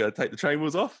 You got to take the training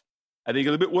wheels off and then you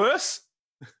get a bit worse.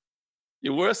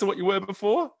 You're worse than what you were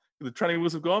before. The training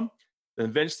wheels have gone. Then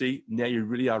eventually now you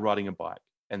really are riding a bike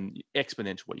and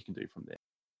exponential what you can do from there.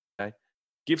 Okay.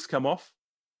 Gifts come off.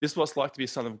 this is what it's like to be a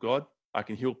son of God. I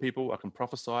can heal people. I can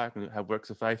prophesy. I can have works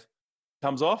of faith.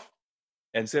 Comes off.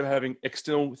 And instead of having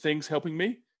external things helping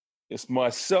me, it's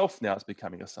myself now. It's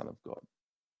becoming a son of God.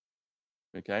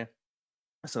 Okay?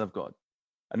 A son of God.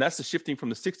 And that's the shifting from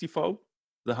the 60-fold to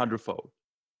the 100-fold.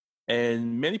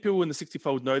 And many people in the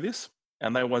 60-fold know this,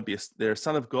 and they want to be they're a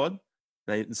son of God.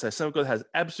 They say son of God has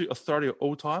absolute authority at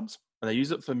all times, and they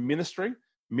use it for ministry,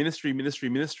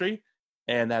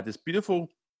 and they have this beautiful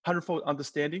 100-fold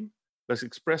understanding that's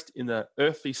expressed in the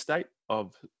earthly state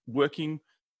of working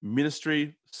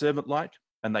ministry, servant-like,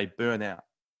 and they burn out.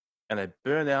 And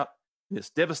it's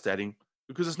devastating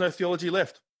because there's no theology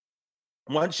left.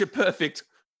 Once you're perfect,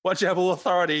 once you have all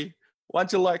authority,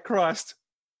 once you're like Christ,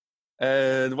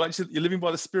 and once you're living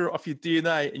by the Spirit off your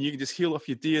DNA, and you can just heal off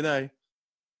your DNA,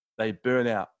 they burn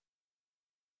out.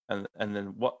 And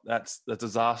then that's the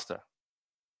disaster.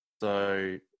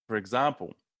 So, for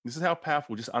example, this is how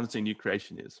powerful just understanding new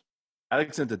creation is.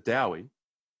 Alexander Dowie,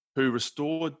 who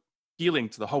restored healing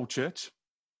to the whole church,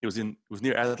 he was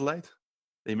near Adelaide.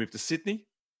 He moved to Sydney,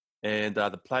 and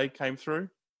the plague came through,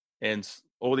 and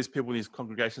all these people in his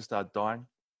congregation started dying.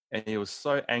 And he was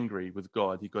so angry with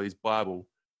God, he got his Bible,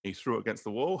 he threw it against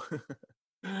the wall.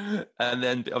 And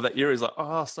then of that era, he's like,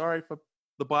 oh, sorry for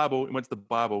the Bible. He went to the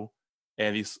Bible,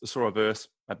 and he saw a verse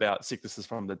about sicknesses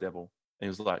from the devil. And he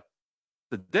was like,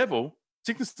 the devil?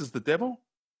 Sickness is the devil?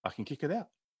 I can kick it out.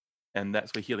 And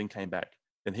that's where healing came back.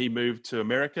 And he moved to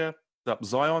America, up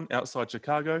Zion, outside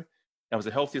Chicago. And it was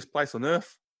the healthiest place on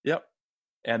earth. Yep.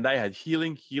 And they had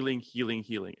healing.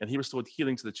 And he restored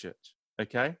healing to the church.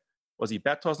 Okay? Was he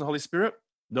baptized in the Holy Spirit?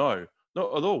 No,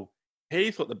 not at all. He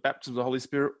thought the baptism of the Holy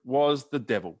Spirit was the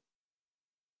devil.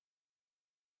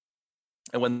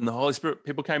 And when the Holy Spirit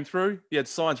people came through, he had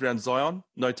signs around Zion,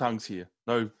 no tongues here,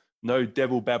 no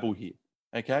devil babble here.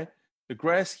 Okay? The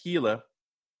greatest healer,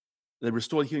 they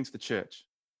restored healing to the church.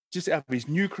 Just out of his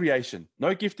new creation.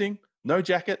 No gifting, no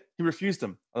jacket. He refused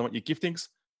them. I don't want your giftings.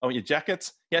 I want your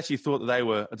jackets. He actually thought that they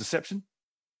were a deception.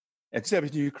 And just out of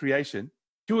his new creation,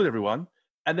 healed everyone,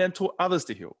 and then taught others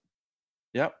to heal.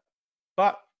 Yep.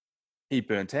 But he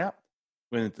burnt out,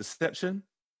 went into deception,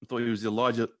 thought he was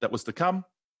Elijah that was to come,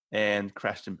 and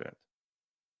crashed and burnt.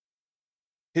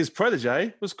 His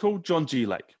protege was called John G.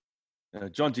 Lake.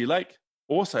 John G. Lake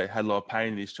also had a lot of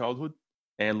pain in his childhood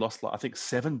and lost, I think,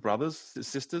 7 brothers,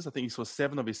 sisters. I think he saw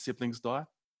 7 of his siblings die.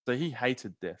 So he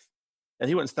hated death. And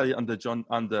he went and studied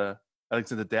under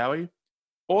Alexander Dowie.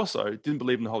 Also didn't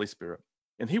believe in the Holy Spirit.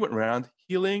 And he went around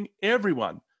healing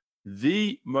everyone.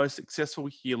 The most successful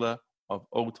healer of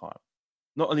all time.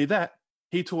 Not only that,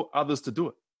 he taught others to do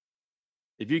it.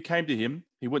 If you came to him,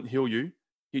 he wouldn't heal you.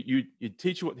 He'd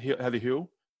teach you how to heal,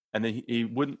 and then he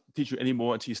wouldn't teach you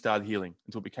anymore until you started healing,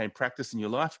 until it became practice in your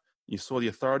life. You saw the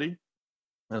authority,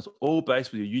 and it's all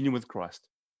based with your union with Christ.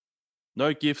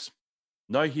 No gifts,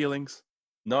 no healings,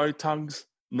 no tongues,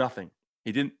 nothing.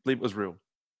 He didn't believe it was real.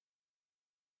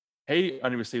 He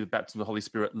only received the baptism of the Holy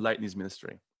Spirit late in his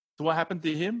ministry. So what happened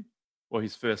to him? Well,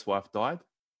 his first wife died.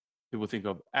 People think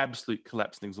of absolute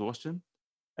collapse and exhaustion.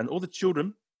 And all the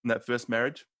children in that first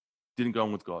marriage didn't go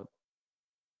on with God.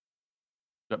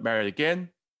 Got married again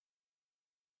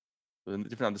with a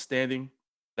different understanding.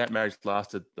 That marriage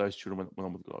lasted. Those children went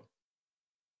on with God.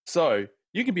 So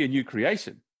you can be a new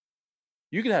creation.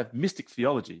 You can have mystic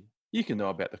theology. You can know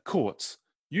about the courts.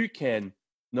 You can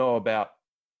know about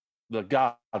the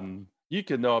garden. You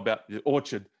can know about the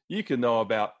orchard. You can know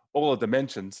about all the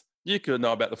dimensions. You can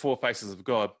know about the 4 faces of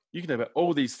God. You can know about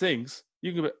all these things.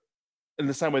 You can, in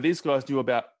the same way these guys knew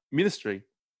about ministry,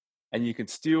 and you can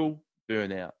still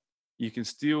burn out. You can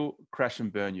still crash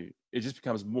and burn you. It just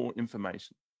becomes more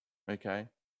information. Okay?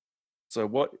 So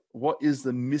what is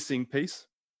the missing piece?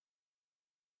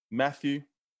 Matthew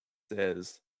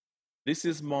says, "This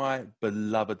is my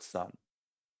beloved Son,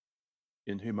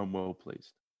 in whom I'm well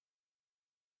pleased."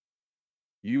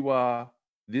 You are,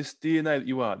 this DNA that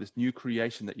you are, this new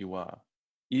creation that you are,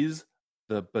 is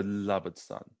the beloved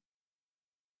Son.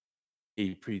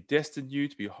 He predestined you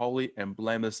to be holy and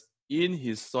blameless in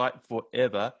his sight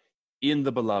forever in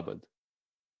the beloved.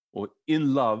 Or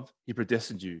in love, he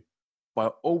predestined you by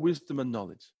all wisdom and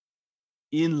knowledge.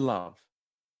 In love.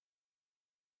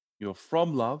 You're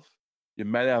from love, you're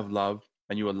made out of love,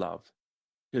 and you are loved.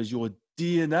 Because your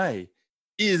DNA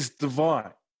is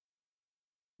divine.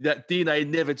 That DNA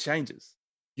never changes.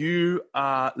 You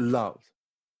are loved.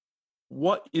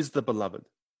 What is the beloved?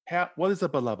 What is the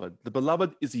beloved? The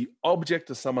beloved is the object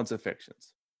of someone's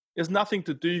affections. It's nothing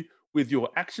to do with your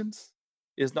actions.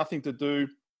 It's nothing to do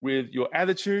with your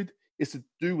attitude. It's to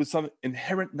do with some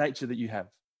inherent nature that you have.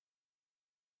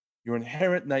 Your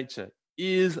inherent nature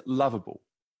is lovable.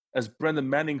 as Brendan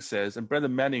Manning says, and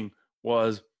Brendan Manning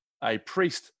was a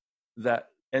priest that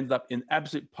ended up in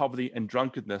absolute poverty and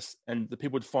drunkenness, and the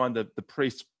people would find the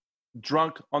priest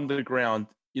drunk on the ground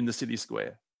in the city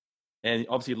square. And he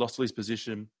obviously lost all his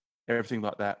position, everything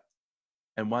like that.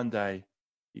 And one day,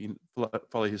 you can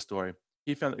follow his story,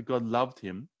 he found that God loved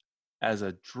him as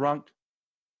a drunk,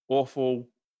 awful,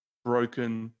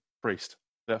 broken priest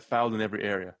that failed in every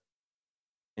area.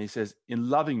 And he says, in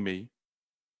loving me,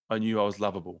 I knew I was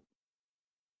lovable.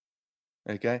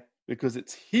 Okay? Because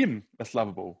it's him that's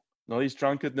lovable, not his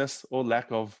drunkenness or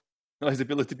lack of, not his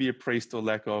ability to be a priest or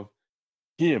lack of.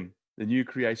 Him, the new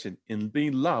creation. In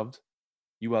being loved,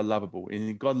 you are lovable. And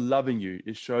in God loving you,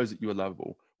 it shows that you are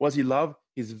lovable. What does he love?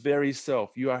 His very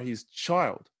self. You are his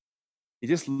child. He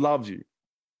just loves you.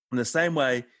 In the same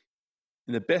way,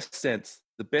 in the best sense,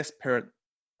 the best parent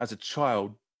has a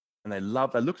child and they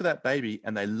look at that baby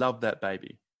and they love that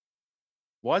baby.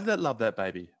 Why does that love that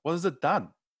baby? What has it done?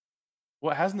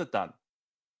 What hasn't it done?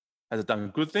 Has it done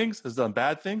good things? Has it done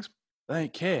bad things? They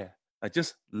don't care. They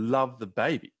just love the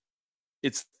baby.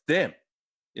 It's them.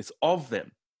 It's of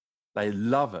them. They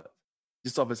love it.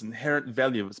 Just of its inherent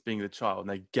value of its being the child, and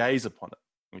they gaze upon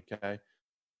it. Okay?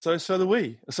 So do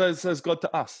we. So is God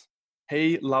to us.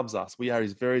 He loves us. We are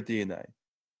his very DNA.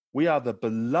 We are the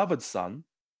beloved son.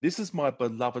 This is my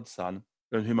beloved son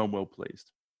in whom I'm well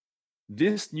pleased.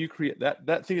 This new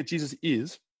that thing that Jesus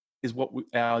is what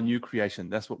our new creation.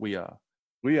 That's what we are.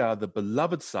 We are the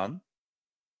beloved son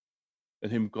in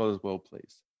whom God is well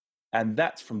pleased. And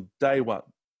that's from day one.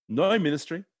 No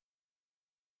ministry,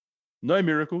 no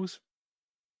miracles,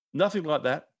 nothing like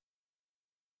that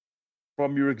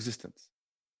from your existence.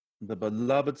 The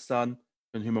beloved son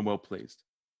in whom I'm well pleased.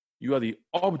 You are the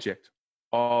object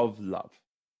of love.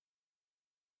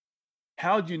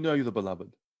 How do you know you're the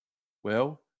beloved?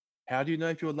 Well, how do you know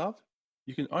if you're loved?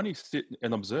 You can only sit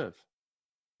and observe.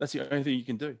 That's the only thing you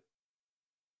can do.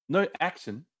 No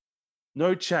action,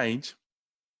 no change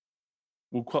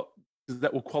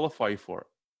that will qualify you for it.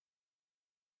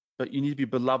 But you need to be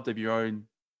beloved of your own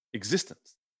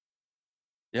existence.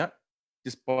 Yeah?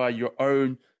 Just by your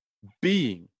own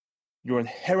being. Your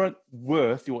inherent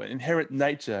worth, your inherent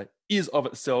nature is of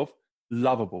itself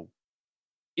lovable,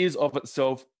 is of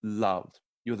itself loved.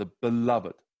 You're the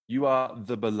beloved. You are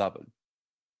the beloved.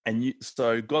 And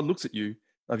so God looks at you,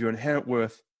 of your inherent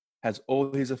worth, has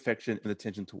all his affection and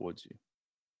attention towards you.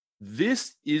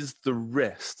 This is the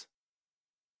rest.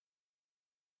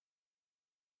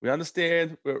 We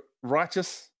understand we're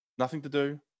righteous, nothing to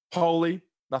do, holy,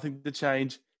 nothing to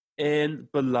change,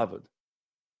 and beloved.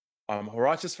 I'm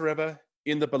righteous forever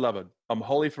in the beloved. I'm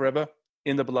holy forever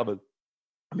in the beloved.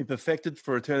 I'm perfected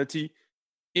for eternity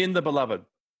in the beloved.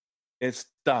 It's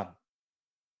done.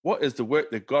 What is the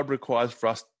work that God requires for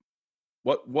us?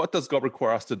 What does God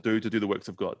require us to do the works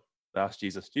of God? Ask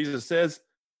Jesus. Jesus says,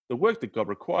 the work that God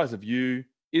requires of you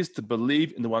is to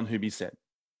believe in the one whom he sent.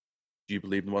 Do you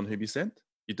believe in the one whom he sent?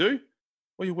 You do?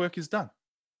 Well, your work is done.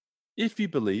 If you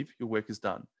believe, your work is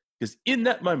done. Because in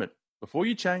that moment, before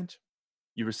you change,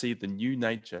 you receive the new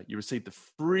nature. You receive the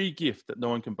free gift that no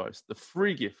one can boast, the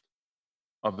free gift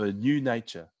of a new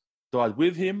nature. Died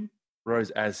with him,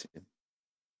 rose as him.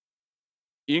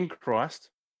 In Christ,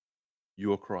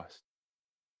 you're Christ.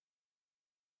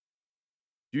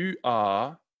 You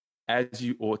are as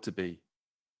you ought to be.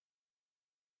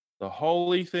 The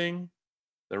holy thing,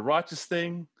 the righteous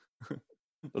thing,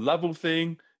 the lovable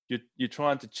thing you're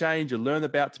trying to change or learn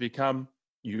about to become,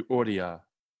 you already are.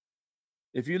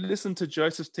 If you listen to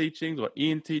Joseph's teachings or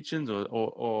Ian teachings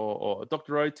or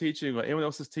Dr. O teaching or anyone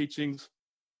else's teachings,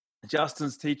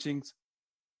 Justin's teachings,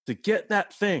 to get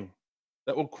that thing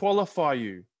that will qualify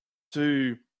you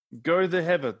to go to the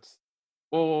heavens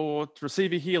or to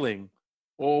receive a healing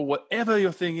or whatever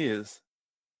your thing is,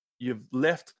 you've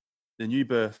left the new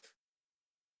birth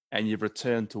and you've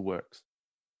returned to works.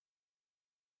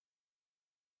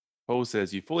 Paul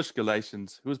says, you foolish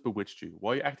Galatians, who has bewitched you?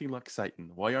 Why are you acting like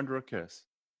Satan? Why are you under a curse?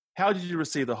 How did you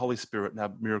receive the Holy Spirit and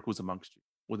have miracles amongst you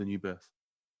or the new birth?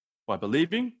 By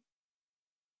believing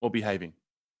or behaving?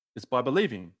 It's by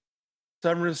believing.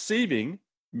 So I'm receiving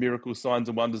miracles, signs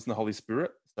and wonders in the Holy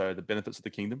Spirit, so the benefits of the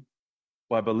kingdom.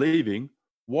 By believing,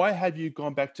 why have you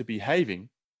gone back to behaving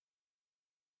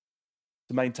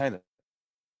to maintain it?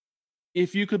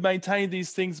 If you could maintain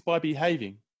these things by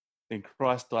behaving, then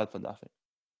Christ died for nothing.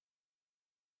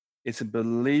 It's in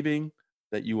believing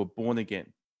that you were born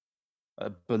again,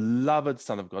 a beloved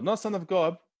son of God. Not son of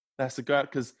God, that has to go out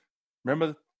because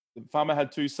remember, the farmer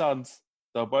had two sons.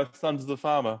 They were both sons of the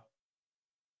farmer.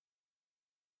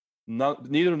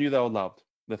 Neither knew they were loved.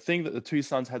 The thing that the two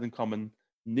sons had in common,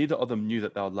 neither of them knew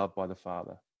that they were loved by the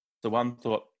Father. So one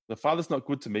thought, the Father's not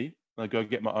good to me, I'm going to go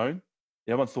get my own.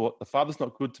 The other one thought, the Father's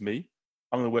not good to me,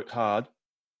 I'm going to work hard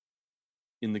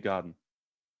in the garden.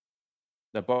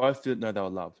 They both didn't know they were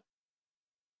loved.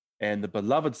 And the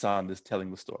beloved Son is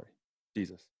telling the story,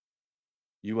 Jesus.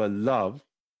 You are loved,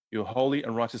 you're holy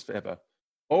and righteous forever.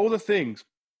 All the things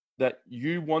that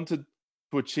you wanted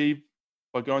to achieve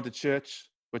by going to church,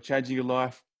 by changing your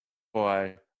life,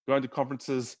 by going to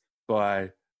conferences,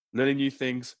 by learning new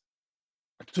things,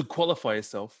 to qualify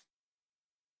yourself,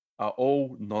 are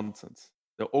all nonsense.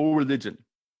 They're all religion.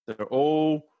 They're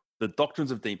all the doctrines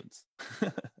of demons.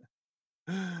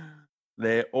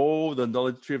 They're all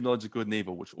the tree of knowledge of good and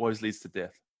evil, which always leads to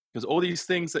death. Because all these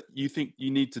things that you think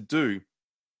you need to do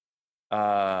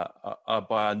are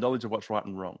by a knowledge of what's right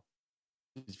and wrong.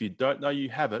 If you don't know you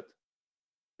have it,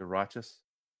 you're righteous,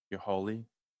 you're holy,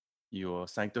 you're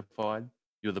sanctified,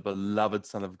 you're the beloved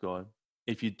Son of God.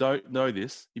 If you don't know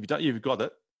this, if you don't, you've got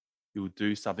it, you'll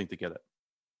do something to get it.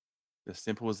 As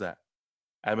simple as that.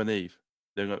 Adam and Eve,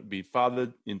 they're going to be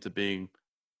fathered into being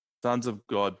sons of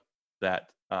God that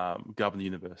govern the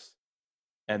universe.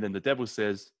 And then the devil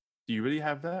says, do you really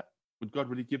have that? Would God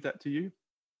really give that to you?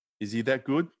 Is he that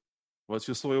good? What's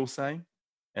your soil saying?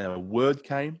 And a word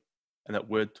came, and that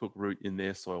word took root in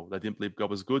their soil. They didn't believe God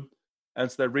was good. And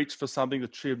so they reached for something, the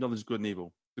tree of knowledge of good and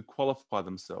evil, to qualify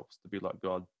themselves to be like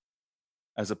God,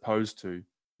 as opposed to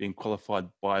being qualified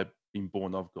by being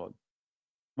born of God.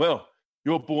 Well,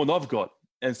 you're born of God,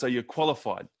 and so you're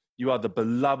qualified. You are the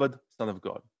beloved Son of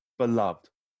God. Beloved.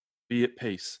 Be at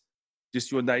peace.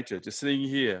 Just your nature, just sitting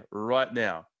here right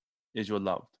now, is you're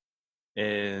loved.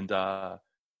 And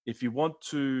if you want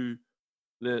to,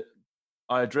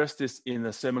 I addressed this in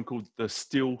a sermon called The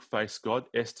Still Face God,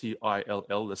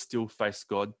 STILL, The Still Face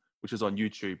God, which is on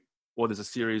YouTube. Or there's a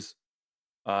series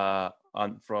under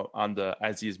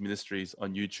Aziz Ministries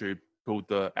on YouTube called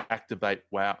the Activate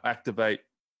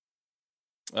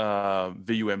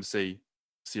VUMC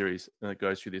series, and it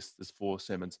goes through this. There's 4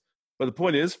 sermons. But the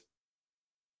point is,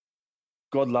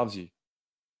 God loves you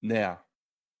now.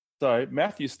 So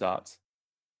Matthew starts,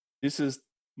 this is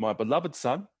my beloved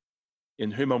Son,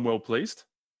 in whom I'm well pleased.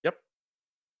 Yep.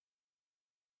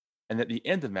 And at the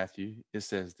end of Matthew, it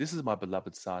says, this is my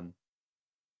beloved Son,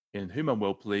 in whom I'm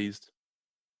well pleased.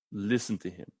 Listen to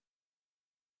him.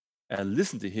 And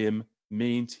listen to him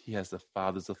means he has the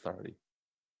Father's authority.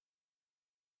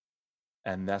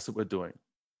 And that's what we're doing.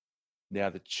 Now,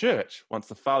 the church wants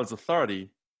the Father's authority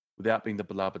without being the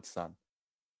beloved Son.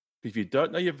 If you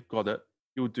don't know you've got it,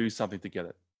 you'll do something to get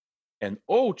it. And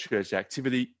all church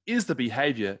activity is the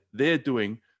behavior they're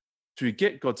doing to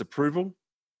get God's approval,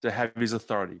 to have his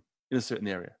authority in a certain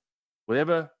area.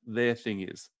 Whatever their thing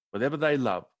is, whatever they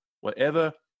love,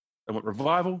 whatever they want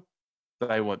revival,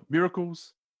 they want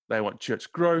miracles, they want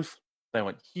church growth, they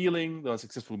want healing, they want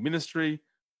successful ministry,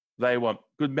 they want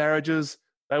good marriages,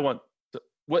 they want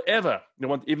whatever. They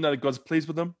want, even though God's pleased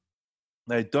with them,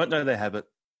 they don't know they have it,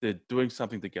 they're doing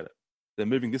something to get it. They're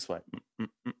moving this way.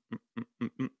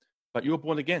 But you're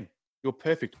born again. You're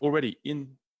perfect already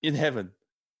in heaven,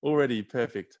 already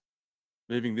perfect,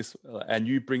 moving this, and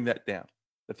you bring that down.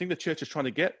 The thing the church is trying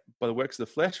to get by the works of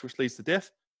the flesh, which leads to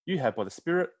death, you have by the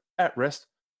Spirit at rest,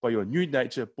 by your new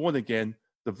nature, born again,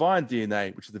 divine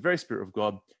DNA, which is the very Spirit of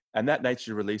God, and that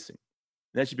nature you're releasing.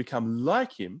 And as you become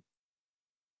like him,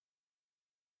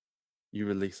 you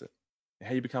release it. And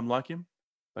how you become like him?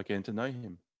 By getting to know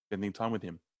him, spending time with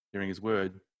him, hearing his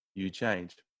word, you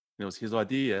change. And it was his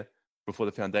idea before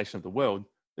the foundation of the world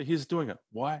that he's doing it.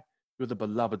 Why? You're the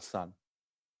beloved Son.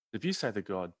 If you say to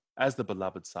God, as the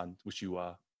beloved Son, which you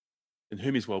are, in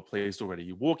whom he's well pleased already,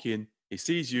 you walk in, he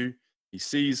sees you, he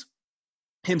sees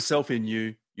himself in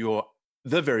you, you're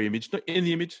the very image, not in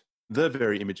the image, the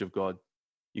very image of God.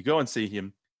 You go and see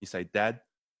him, you say, Dad,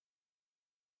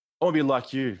 I want to be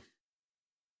like you.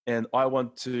 And I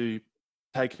want to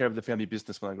take care of the family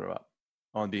business when I grow up.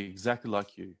 I want to be exactly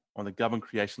like you. I want to govern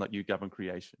creation like you govern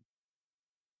creation.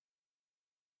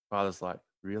 Father's like,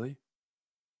 really?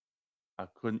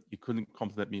 You couldn't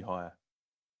compliment me higher.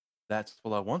 That's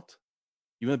what I want.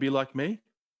 You want to be like me?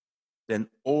 Then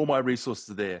all my resources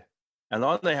are there. And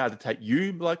I know how to take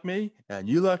you like me, and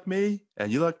you like me,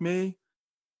 and you like me.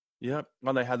 Yep,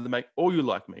 I know how to make all you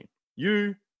like me.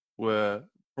 You were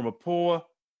from a poor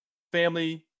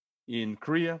family in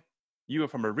Korea. You were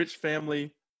from a rich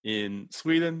family in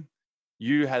Sweden.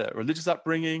 You had a religious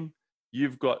upbringing.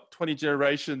 You've got 20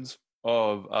 generations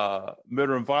of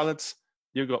murder and violence.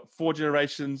 You've got 4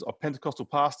 generations of Pentecostal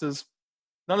pastors.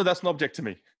 None of that's an object to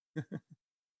me.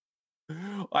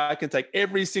 I can take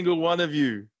every single one of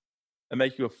you and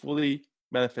make you a fully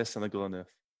manifest Son of God on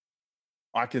earth.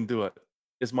 I can do it.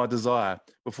 is my desire.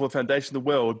 Before the foundation of the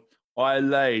world, I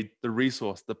laid the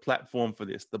resource, the platform for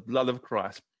this. The blood of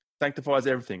Christ sanctifies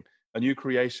everything, a new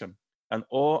creation. And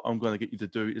all I'm going to get you to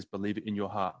do is believe it in your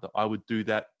heart that I would do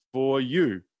that for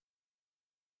you.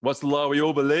 What's the lie we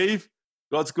all believe?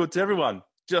 God's good to everyone,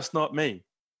 just not me.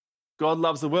 God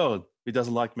loves the world. He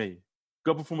doesn't like me.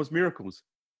 God performs miracles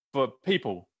for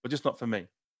people, but just not for me.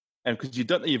 And because you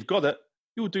don't know you've got it,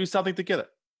 you'll do something to get it.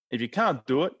 If you can't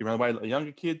do it, you run away like a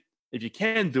younger kid. If you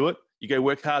can do it, you go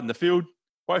work hard in the field.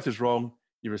 Both is wrong.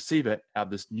 You receive it out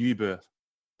of this new birth.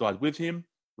 Died with him,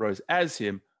 rose as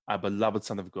him, our beloved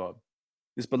Son of God.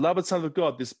 This beloved Son of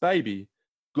God, this baby,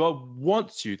 God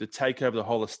wants you to take over the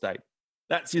whole estate.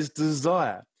 That's his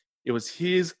desire. It was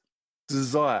his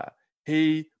desire.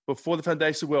 He, before the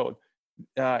foundation of the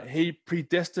world, he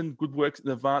predestined good works in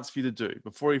advance for you to do.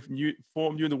 Before he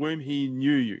formed you in the womb, he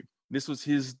knew you. This was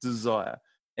his desire.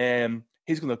 And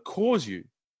he's going to cause you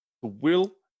to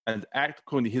will and act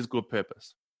according to his good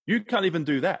purpose. You can't even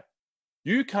do that.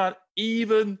 You can't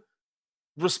even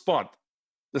respond.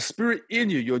 The spirit in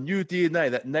you, your new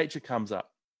DNA, that nature comes up.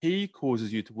 He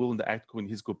causes you to will and to act according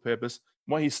to his good purpose.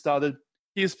 When he started,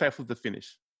 he is faithful to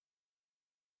finish.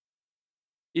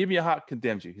 Even your heart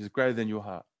condemns you. He's greater than your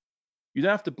heart. You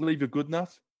don't have to believe you're good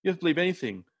enough. You don't have to believe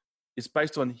anything. It's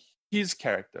based on his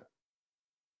character.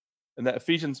 And that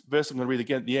Ephesians verse I'm going to read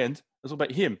again at the end is all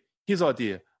about him, his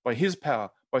idea, by his power,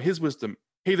 by his wisdom.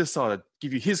 He decided to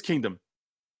give you his kingdom.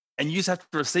 And you just have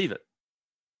to receive it.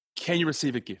 Can you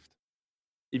receive a gift?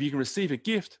 If you can receive a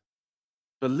gift,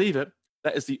 believe it,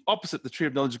 that is the opposite of the tree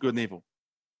of knowledge of good and evil.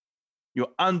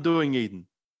 You're undoing Eden.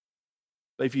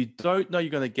 But if you don't know you're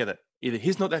going to get it, either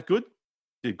he's not that good,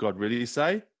 did God really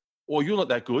say? Or you're not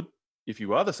that good, if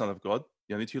you are the Son of God,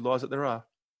 the only two lies that there are.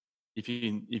 If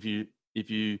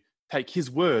you take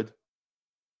his word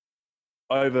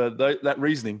over that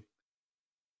reasoning,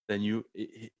 then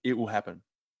it will happen.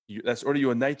 That's already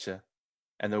your nature.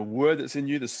 And the word that's in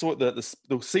you, the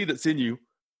seed that's in you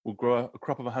will grow a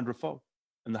crop of 100-fold.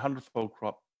 And the 100-fold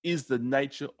crop is the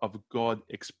nature of God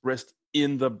expressed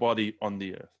in the body on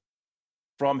the earth,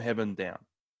 from heaven down.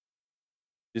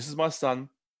 This is my son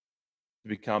to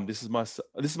become, this is my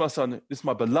son, this is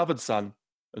my beloved son,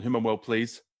 in whom I'm well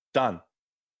pleased. Done.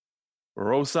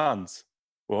 We're all sons.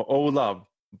 We're all loved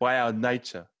by our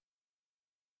nature.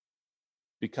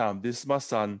 Become, this is my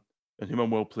son, in whom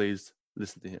I'm well pleased.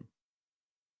 Listen to him.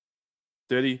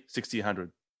 30, 60,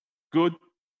 100. Good,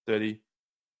 30.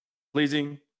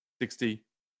 Pleasing, 60,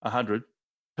 100.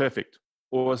 Perfect.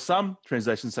 Or some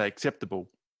translations say acceptable.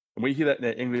 And we hear that in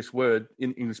the English word,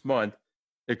 in English mind,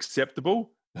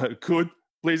 acceptable, good,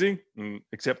 pleasing,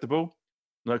 acceptable.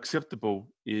 No, acceptable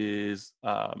is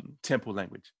temple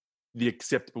language. The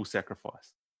acceptable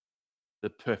sacrifice. The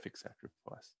perfect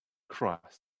sacrifice.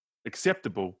 Christ.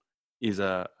 Acceptable is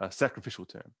a sacrificial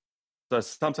term. So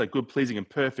some say good, pleasing, and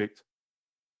perfect.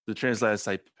 The translators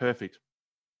say perfect.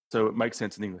 So it makes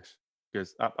sense in English. It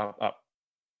goes up, up, up.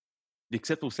 The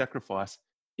acceptable sacrifice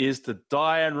is to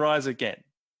die and rise again.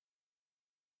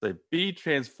 So be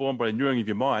transformed by the renewing of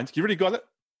your mind. You already got it.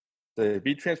 So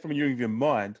be transformed by the renewing of your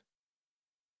mind.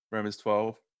 Romans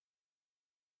 12.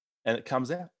 And it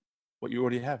comes out what you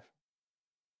already have.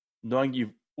 Knowing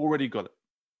you've already got it.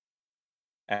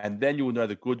 And then you will know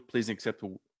the good, pleasing,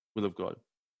 acceptable will of God.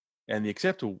 And the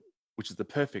acceptable, which is the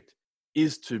perfect,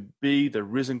 is to be the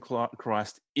risen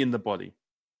Christ in the body.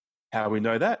 How we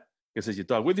know that? It says you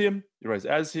died with him, you rose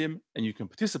as him, and you can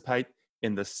participate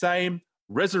in the same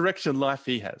resurrection life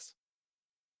he has.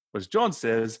 Whereas John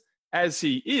says, as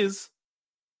he is,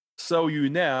 so you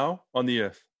now on the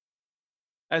earth.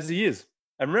 As he is.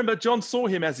 And remember, John saw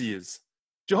him as he is.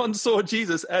 John saw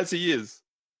Jesus as he is.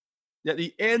 At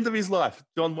the end of his life,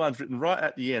 John 1's written right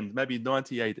at the end, maybe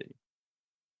 90 AD.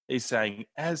 He's saying,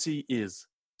 as he is,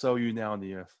 so are you now on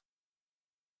the earth.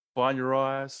 Fire in your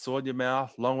eyes, sword in your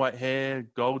mouth, long white hair,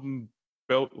 golden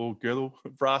belt or girdle,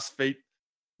 brass feet,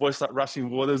 voice like rushing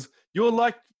waters. You're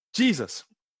like Jesus.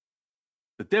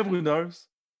 The devil knows,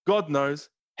 God knows,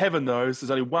 heaven knows.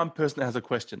 There's only one person that has a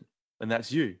question, and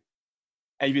that's you.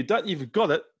 And if you don't even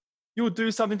got it, you'll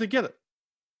do something to get it.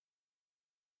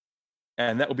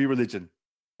 And that will be religion.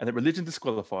 And that religion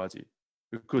disqualifies you.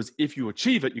 Because if you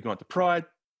achieve it, you go into pride.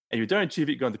 And if you don't achieve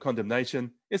it, you go into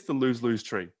condemnation. It's the lose-lose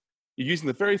tree. You're using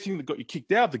the very thing that got you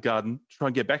kicked out of the garden to try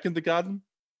and get back in the garden.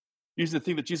 Using the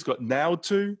thing that Jesus got nailed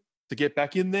to get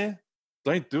back in there.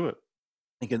 Don't do it.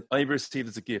 You can only receive it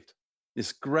as a gift.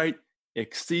 This great,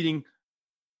 exceeding,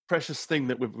 precious thing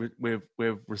that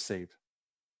we've received.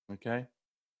 Okay?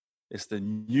 It's the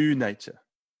new nature.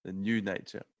 The new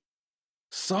nature.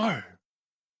 So,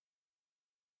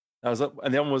 and the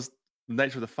other one was the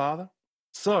nature of the Father.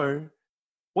 So,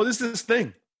 what is this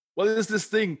thing? What is this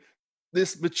thing?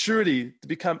 This maturity to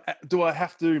become, do I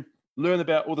have to learn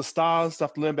about all the stars? Do I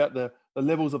have to learn about the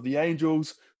levels of the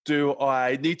angels? Do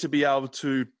I need to be able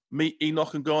to meet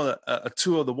Enoch and go on a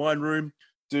tour of the wine room?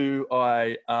 Do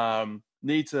I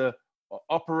need to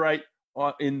operate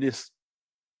in this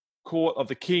court of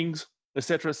the kings,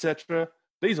 etc., etc.?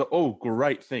 These are all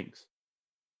great things.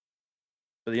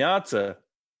 But the answer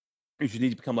is you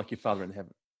need to become like your Father in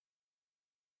heaven.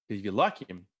 Because if you like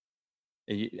him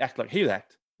and you act like he'd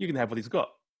act, you can have what he's got,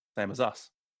 same as us.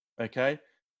 Okay?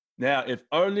 Now, if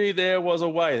only there was a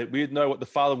way that we'd know what the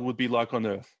Father would be like on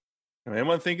earth. Can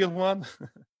anyone think of one?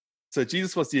 So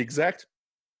Jesus was the exact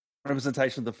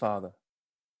representation of the Father.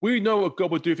 We know what God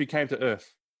would do if he came to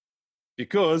earth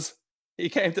because he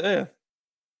came to earth.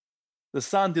 The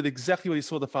Son did exactly what he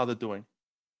saw the Father doing.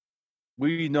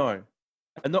 We know.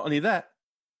 And not only that,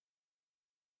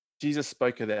 Jesus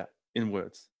spoke it out in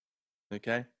words.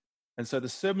 Okay? And so the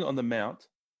Sermon on the Mount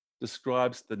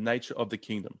describes the nature of the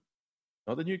kingdom.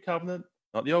 Not the new covenant,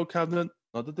 not the old covenant,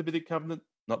 not the Davidic covenant,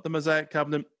 not the Mosaic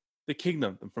covenant, the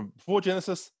kingdom from before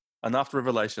Genesis and after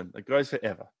Revelation that goes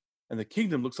forever. And the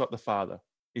kingdom looks like the Father.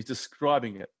 He's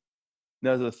describing it.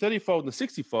 Now, the 30-fold and the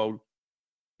 60-fold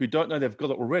who don't know they've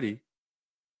got it already,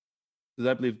 they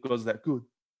don't believe God's that good.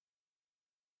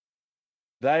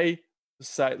 They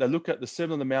look at the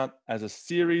Sermon on the Mount as a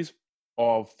series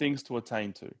of things to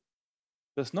attain to.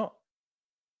 But it's not.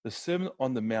 The Sermon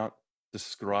on the Mount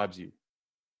describes you.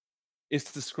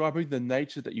 It's describing the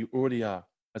nature that you already are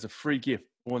as a free gift,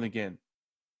 born again.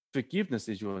 Forgiveness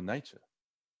is your nature.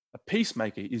 A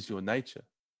peacemaker is your nature.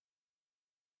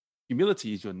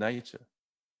 Humility is your nature.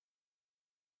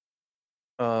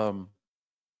 What's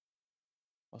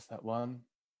that one?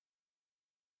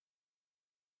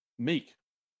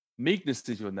 Meekness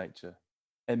is your nature.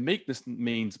 And meekness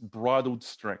means bridled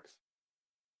strength.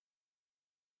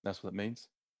 That's what it means.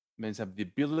 It means have the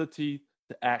ability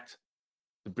to act,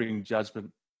 to bring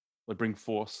judgment, to bring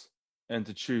force, and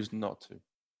to choose not to.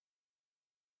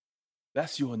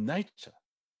 That's your nature.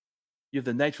 You have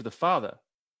the nature of the Father.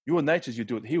 Your nature is you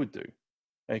do what he would do.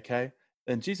 Okay?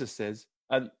 And Jesus says,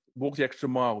 walk the extra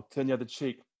mile, turn the other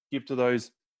cheek, give to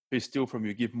those who steal from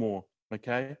you, give more.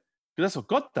 Okay? Because that's what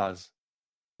God does.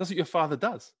 That's what your Father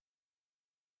does.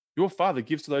 Your Father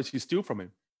gives to those who steal from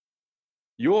him.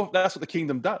 That's what the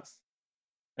kingdom does.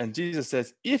 And Jesus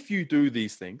says, if you do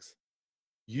these things,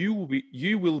 you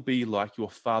will be like your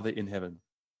Father in heaven,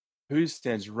 who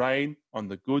stands reign on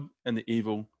the good and the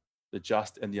evil, the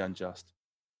just and the unjust.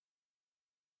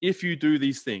 If you do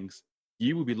these things,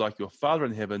 you will be like your Father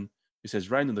in heaven, who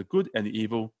says reign on the good and the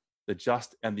evil, the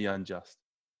just and the unjust.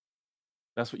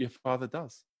 That's what your Father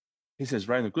does. He says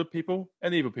reign on good people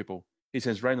and evil people. He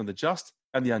says reign on the just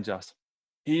and the unjust.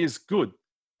 He is good.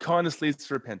 Kindness leads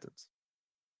to repentance.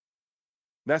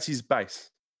 That's his base.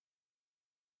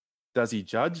 Does he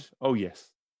judge? Oh,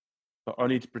 yes. But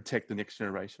only to protect the next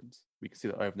generations. We can see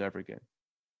that over and over again.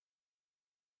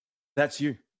 That's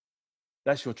you.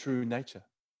 That's your true nature.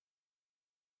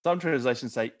 Some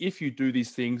translations say, if you do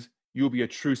these things, you'll be a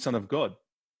true son of God.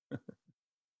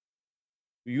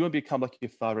 You will become like your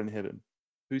Father in heaven,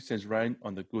 who sends rain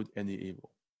on the good and the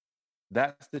evil.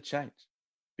 That's the change.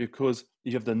 Because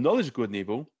if you have the knowledge of good and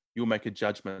evil, you'll make a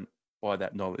judgment by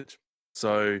that knowledge.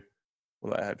 So,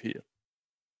 what do I have here?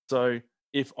 So,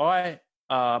 if I,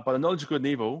 by the knowledge of good and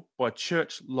evil, by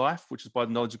church life, which is by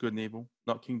the knowledge of good and evil,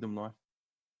 not kingdom life,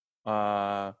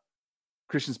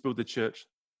 Christians build the church,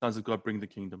 sons of God bring the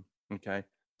kingdom. Okay,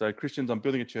 so Christians, I'm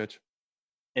building a church,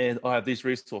 and I have these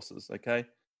resources. Okay,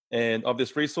 and of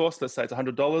this resource, let's say it's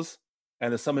 $100,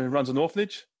 and there's someone who runs an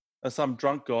orphanage, and some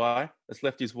drunk guy that's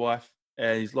left his wife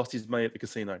and he's lost his money at the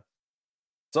casino.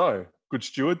 So, good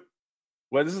steward,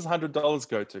 where does this $100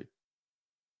 go to?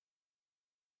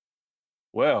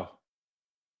 Well,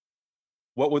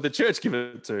 what would the church give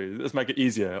it to? Let's make it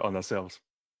easier on ourselves.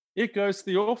 It goes to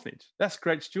the orphanage. That's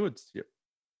great stewardship.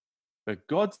 But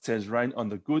God sends rain on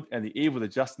the good and the evil, the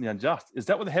just and the unjust. Is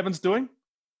that what the heaven's doing?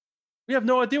 We have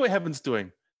no idea what heaven's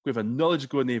doing. We have a knowledge of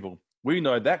good and evil. We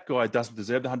know that guy doesn't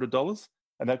deserve the $100,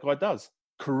 and that guy does.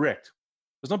 Correct.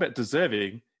 It's not about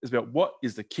deserving. It's about what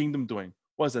is the kingdom doing?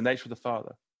 What is the nature of the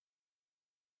Father?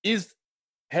 Is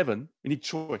heaven, we need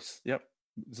choice. Yep.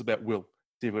 It's about will.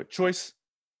 It's either choice.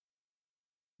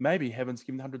 Maybe heaven's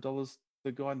giving $100 to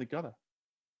the guy in the gutter.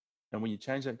 And when you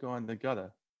change that guy in the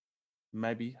gutter,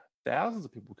 maybe thousands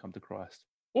of people come to Christ.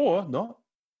 Or not.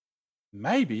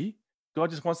 Maybe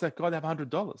God just wants that guy to have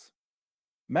 $100.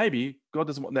 Maybe God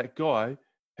doesn't want that guy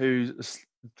who's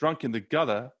drunk in the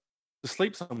gutter to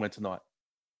sleep somewhere tonight.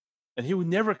 And he will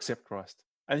never accept Christ.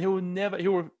 And he will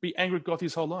be angry at God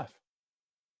his whole life.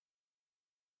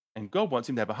 And God wants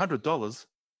him to have $100 so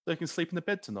he can sleep in the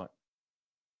bed tonight.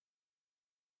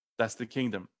 That's the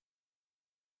kingdom.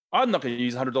 I'm not going to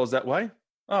use $100 that way.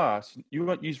 So you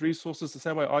won't use resources the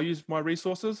same way I use my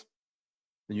resources?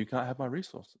 Then you can't have my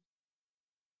resources.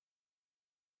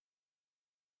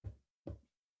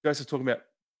 Guys are talking about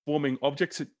forming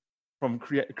objects from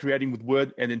creating with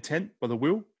word and intent by the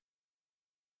will,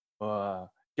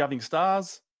 governing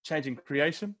stars, changing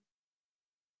creation.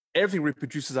 Everything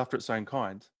reproduces after its own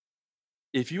kind.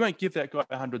 If you won't give that guy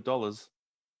 $100,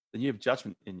 then you have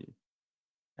judgment in you.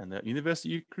 And the universe that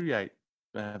you create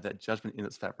will have that judgment in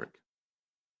its fabric.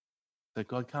 So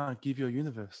God can't give you a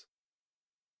universe.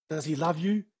 Does he love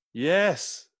you?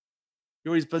 Yes.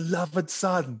 You're his beloved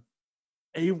son.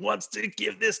 And he wants to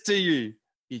give this to you.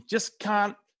 He just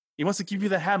can't. He wants to give you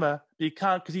the hammer, but he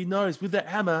can't because he knows with that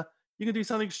hammer, you can do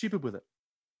something stupid with it.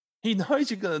 He knows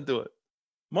you're going to do it.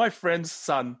 My friend's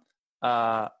son,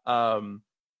 I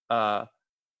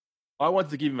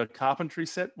wanted to give him a carpentry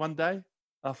set one day.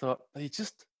 I thought, he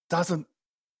just doesn't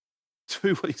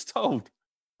do what he's told.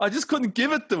 I just couldn't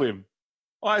give it to him.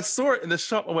 I saw it in the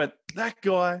shop. I went, that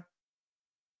guy.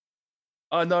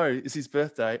 I know it's his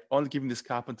birthday. I want to give him this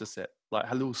carpenter set, like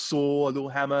a little saw, a little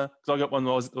hammer. Because I got one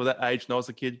when I was that age when I was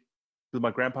a kid. Because my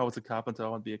grandpa was a carpenter. I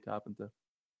want to be a carpenter.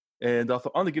 And I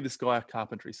thought, I'm going to give this guy a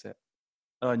carpentry set.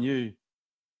 And I knew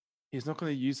he's not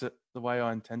going to use it the way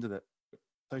I intended it.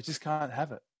 So he just can't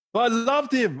have it. But I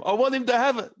loved him. I want him to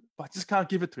have it. But I just can't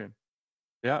give it to him.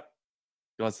 Yeah.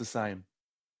 God's the same.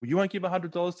 Well, you won't give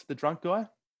 $100 to the drunk guy?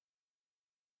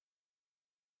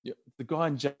 Yeah. The guy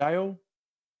in jail?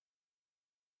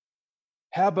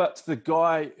 How about the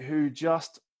guy who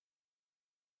just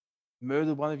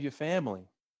murdered one of your family?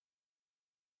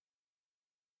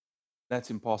 That's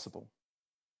impossible.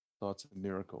 So it's a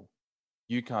miracle.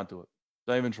 You can't do it.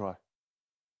 Don't even try.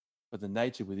 But the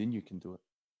nature within you can do it.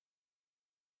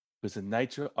 Because the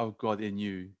nature of God in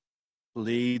you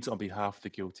pleads on behalf of the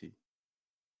guilty,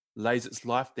 lays its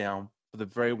life down for the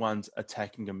very ones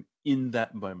attacking them in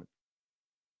that moment.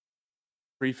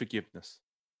 Free forgiveness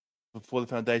before the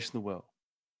foundation of the world.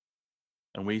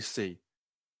 And we see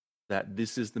that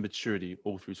this is the maturity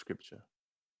all through Scripture.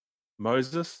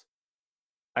 Moses,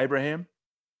 Abraham,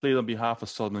 pleaded on behalf of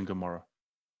Sodom and Gomorrah,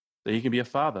 that he can be a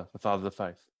father, the father of the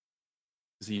faith.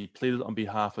 Because he pleaded on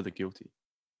behalf of the guilty.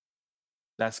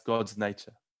 That's God's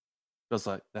nature. God's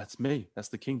like, that's me. That's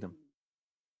the kingdom.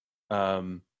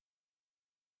 Moses,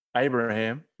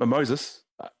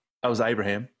 that was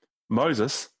Abraham.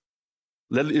 Moses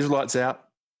led the Israelites out,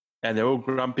 and they're all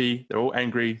grumpy, they're all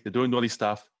angry, they're doing naughty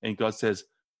stuff. And God says,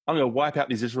 I'm going to wipe out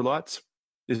these Israelites,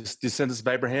 this descendants of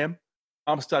Abraham.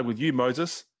 I'm starting with you,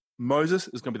 Moses. Moses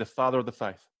is going to be the father of the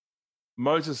faith.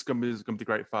 Moses is going to be the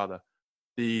great father.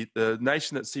 The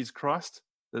nation that sees Christ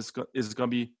is going to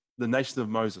be the nation of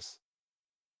Moses,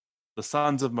 the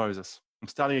sons of Moses. I'm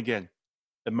starting again.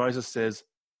 And Moses says,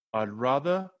 I'd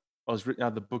rather I was written out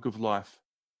of the book of life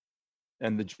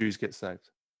and the Jews get saved.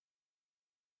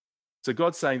 So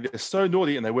God's saying they're so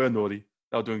naughty, and they were naughty.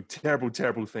 They were doing terrible,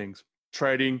 terrible things.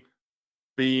 Trading,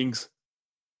 beings,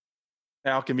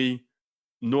 alchemy,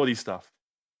 naughty stuff.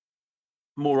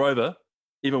 Moreover,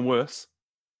 even worse,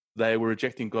 they were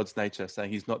rejecting God's nature,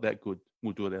 saying he's not that good.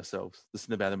 We'll do it ourselves. The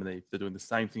sin of Adam and Eve. They're doing the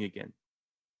same thing again.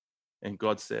 And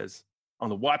God says, I'm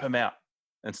going to wipe them out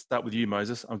and start with you,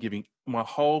 Moses. I'm giving my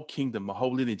whole kingdom, my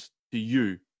whole lineage to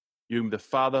you. You're the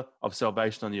father of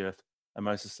salvation on the earth. And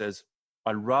Moses says,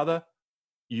 I'd rather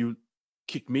you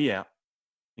kick me out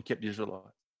and kept the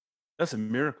Israelites. That's a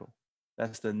miracle.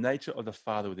 That's the nature of the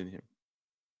Father within him.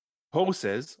 Paul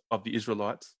says of the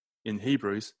Israelites in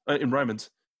Romans,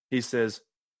 he says,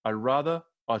 I'd rather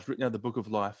I was written out of the book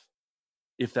of life,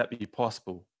 if that be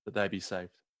possible, that they be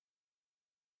saved.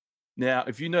 Now,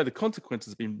 if you know the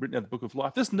consequences of being written out of the book of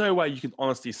life, there's no way you can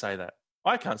honestly say that.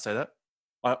 I can't say that.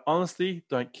 I honestly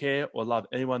don't care or love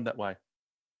anyone that way.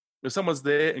 If someone's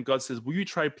there and God says, will you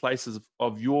trade places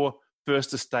of your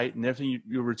first estate and everything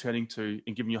you're returning to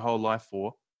and giving your whole life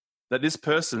for, that this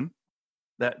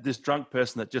drunk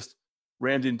person that just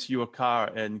rammed into your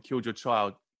car and killed your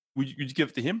child, would you give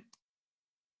it to him?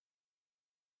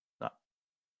 No.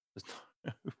 There's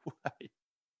no way.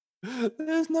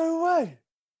 There's no way.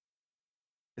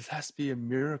 It has to be a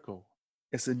miracle.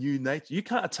 It's a new nature. You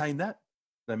can't attain that.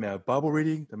 No matter Bible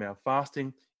reading, no matter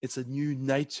fasting, it's a new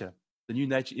nature. The new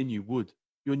nature in you would.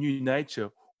 Your new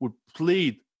nature would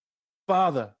plead,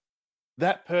 Father,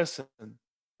 that person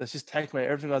that's just taken away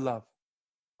everything I love,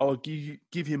 I will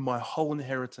give him my whole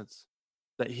inheritance,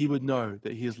 that he would know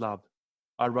that he is loved.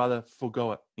 I'd rather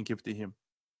forgo it and give it to him.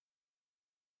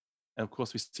 And of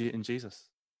course, we see it in Jesus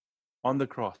on the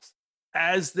cross.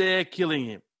 As they're killing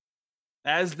him,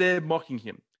 as they're mocking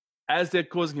him, as they're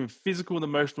causing him physical and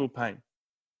emotional pain,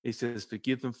 he says,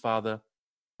 forgive them, Father,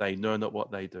 they know not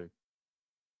what they do.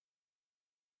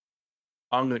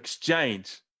 I'm going to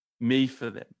exchange me for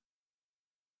them.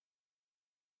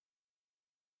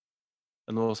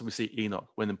 And also we see Enoch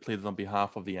went and pleaded on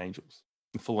behalf of the angels,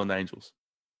 the fallen angels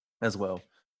as well.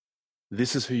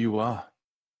 This is who you are.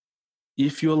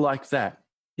 If you're like that,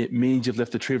 it means you've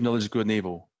left the tree of knowledge of good and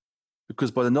evil.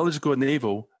 Because by the knowledge of good and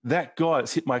evil, that guy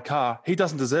that's hit my car, he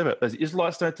doesn't deserve it. The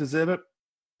Israelites don't deserve it.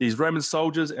 These Roman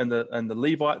soldiers and the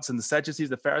Levites and the Sadducees,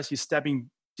 the Pharisees stabbing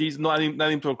Jesus, nailing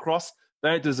him to a cross, they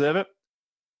don't deserve it.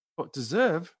 But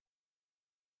deserve,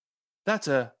 that's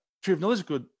a tree of knowledge of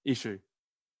good issue.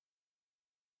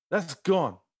 That's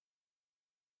gone.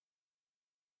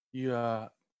 You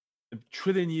are a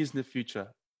trillion years in the future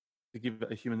to give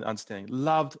a human understanding.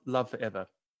 Loved, love forever.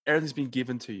 Everything's been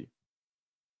given to you.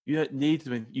 You don't need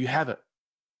to, you have it.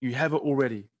 You have it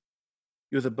already.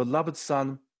 You're the beloved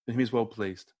Son in whom he is well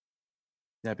pleased.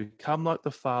 Now become like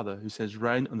the Father who says,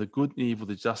 reign on the good and evil,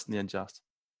 the just and the unjust.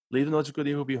 Leave the knowledge of good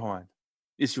and evil behind.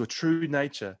 It's your true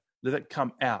nature. Let it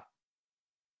come out.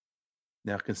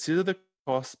 Now consider the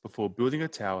cost before building a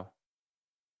tower.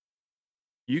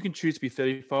 You can choose to be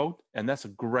 30-fold, and that's a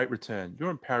great return. You're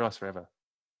in paradise forever.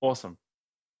 Awesome.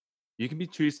 You can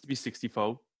choose to be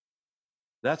 60-fold.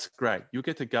 That's great. You'll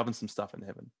get to govern some stuff in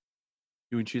heaven.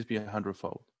 You can choose to be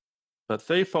 100-fold. But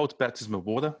 30-fold baptism of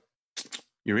water,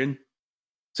 you're in.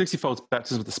 60-fold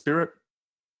baptism of the Spirit,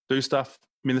 do stuff,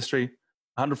 ministry.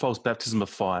 100-fold baptism of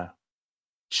fire.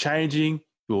 Changing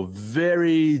your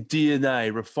very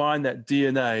DNA, refine that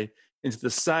DNA into the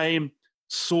same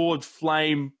sword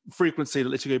flame frequency that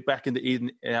lets you go back into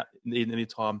Eden, out in Eden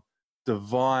anytime.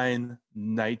 Divine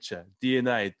nature,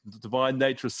 DNA, divine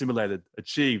nature assimilated,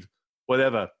 achieved,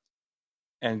 whatever.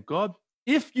 And God,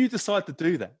 if you decide to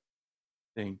do that,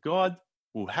 then God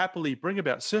will happily bring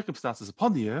about circumstances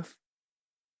upon the earth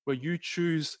where you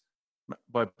choose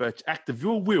by act of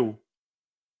your will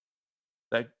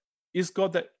that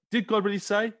did God really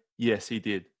say? Yes, he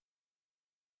did.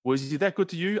 Was he that good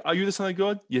to you? Are you the Son of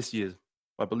God? Yes, he is.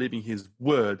 By believing his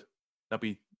word, that'll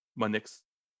be my next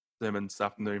sermon this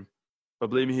afternoon. By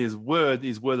believing his word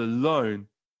alone,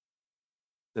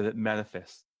 that it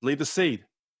manifests. Believe the seed.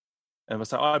 And if I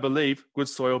say, I believe, good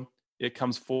soil, it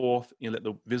comes forth, and let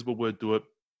the visible word do it.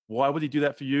 Why would he do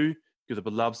that for you? You're the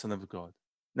beloved Son of God.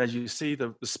 And as you see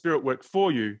the Spirit work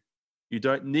for you, you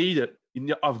don't need it.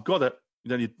 I've got it. You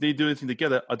don't need to do anything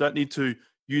together. I don't need to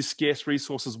use scarce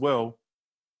resources well,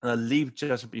 and I leave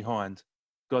judgment behind.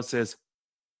 God says,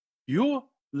 you're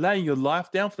laying your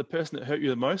life down for the person that hurt you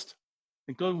the most,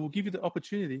 and God will give you the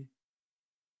opportunity.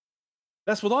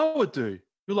 That's what I would do.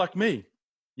 You're like me.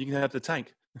 You can have the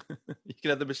tank. You can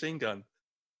have the machine gun.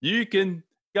 You can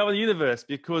go in the universe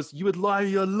because you would lay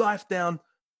your life down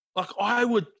like I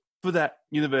would for that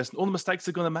universe and all the mistakes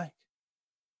they're going to make.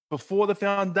 Before the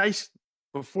foundation,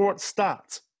 before it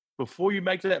starts, before you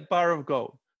make that bar of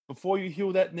gold, before you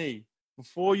heal that knee,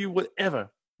 before you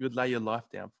whatever, you would lay your life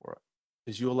down for it.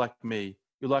 Because you're like me.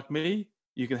 You're like me,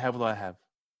 you can have what I have.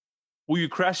 Will you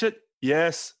crash it?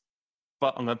 Yes.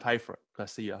 But I'm going to pay for it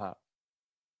because I see your heart.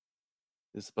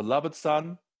 This beloved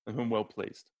Son in whom I'm well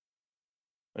pleased.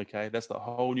 Okay, that's the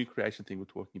whole new creation thing we're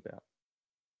talking about.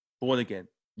 Born again,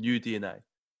 new DNA.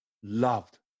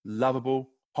 Loved,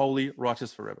 lovable, holy,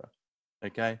 righteous forever.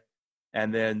 Okay?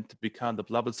 And then to become the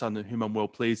beloved Son in whom I'm well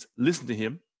pleased, listen to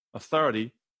him,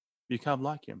 authority, become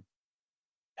like him.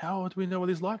 How do we know what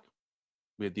he's like?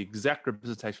 We have the exact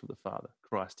representation of the Father,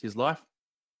 Christ, his life.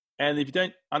 And if you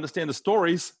don't understand the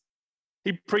stories,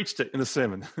 he preached it in the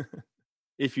sermon.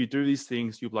 If you do these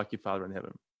things, you'll be like your Father in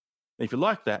heaven. And if you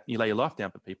like that, you lay your life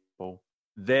down for people,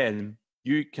 then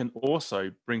you can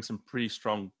also bring some pretty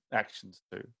strong actions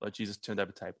too, like Jesus turned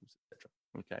over tables, etc.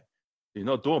 Okay, you're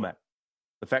not a doormat.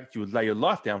 The fact you would lay your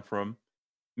life down for him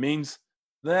means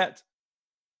that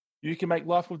you can make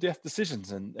life or death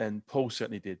decisions, and Paul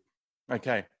certainly did.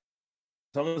 Okay,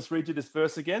 so I'm going to just read you this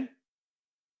verse again,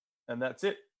 and that's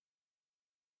it.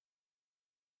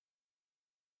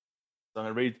 So I'm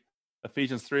going to read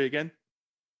Ephesians 3 again.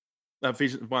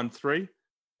 Ephesians 1:3. And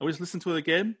we just listen to it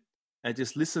again and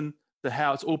just listen to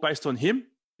how it's all based on him.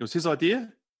 It was his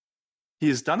idea. He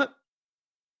has done it.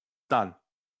 Done.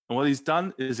 And what he's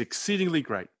done is exceedingly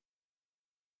great.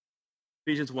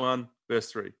 Ephesians 1,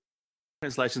 verse 3.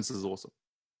 Translations is awesome.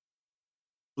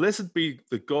 Blessed be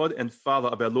the God and Father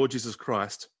of our Lord Jesus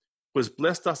Christ, who has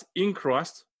blessed us in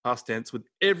Christ, past tense, with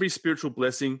every spiritual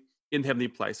blessing in heavenly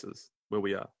places where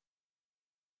we are.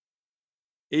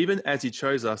 Even as he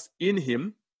chose us in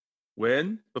him,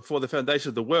 when, before the foundation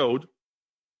of the world,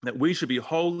 that we should be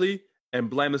holy and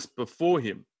blameless before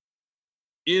him.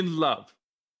 In love,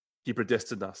 he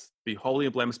predestined us to be holy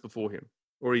and blameless before him.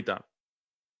 Already done.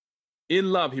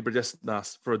 In love, he predestined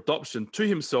us for adoption to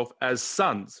himself as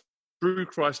sons through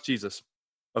Christ Jesus,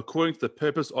 according to the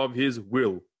purpose of his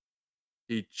will.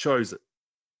 He chose it.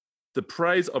 The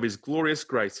praise of his glorious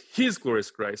grace,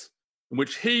 in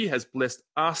which he has blessed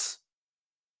us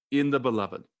in the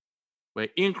beloved. We're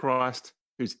in Christ,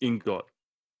 who's in God.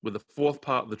 We're the fourth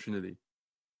part of the Trinity.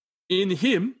 In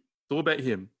him, it's all about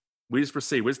him. We just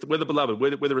receive. We're the beloved.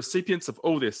 We're the recipients of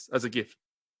all this as a gift.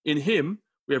 In him,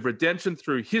 we have redemption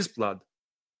through his blood,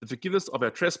 the forgiveness of our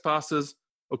trespasses,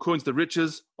 according to the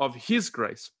riches of his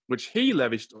grace, which he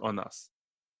lavished on us.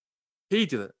 He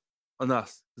did it on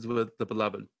us, as we're the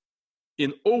beloved.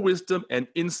 In all wisdom and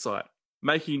insight,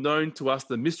 making known to us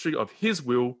the mystery of his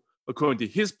will, according to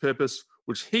his purpose,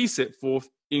 which he set forth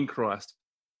in Christ,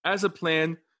 as a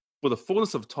plan for the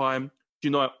fullness of time, to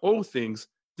unite all things,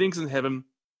 things in heaven,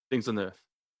 things on earth,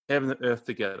 heaven and earth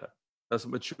together. That's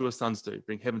what mature sons do,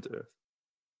 bring heaven to earth.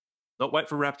 Not wait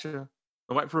for rapture,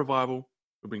 not wait for revival,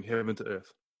 but bring heaven to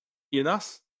earth. In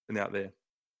us and out there.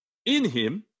 In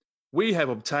him, we have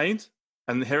obtained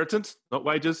an inheritance, not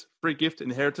wages, free gift,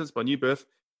 inheritance by new birth,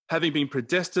 having been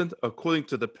predestined according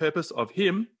to the purpose of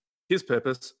him, his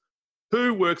purpose,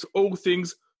 who works all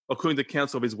things according to the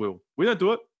counsel of his will. We don't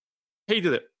do it. He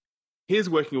did it. He's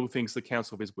working all things to the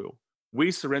counsel of his will.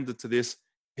 We surrender to this.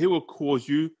 He will cause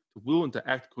you to will and to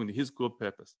act according to his good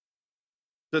purpose.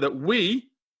 So that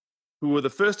we, who were the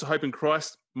first to hope in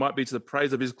Christ, might be to the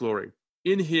praise of his glory.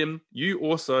 In him, you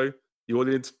also, the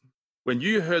audience, when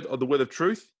you heard of the word of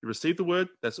truth, you received the word,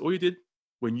 that's all you did.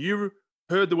 When you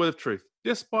heard the word of truth,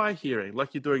 just by hearing,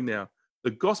 like you're doing now,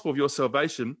 the gospel of your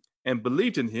salvation, and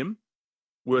believed in him,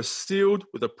 were sealed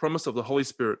with the promise of the Holy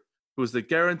Spirit, who is the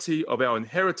guarantee of our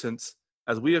inheritance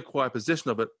as we acquire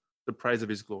possession of it, the praise of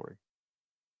his glory.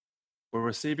 We're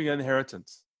receiving an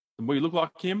inheritance. The more you look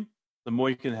like him, the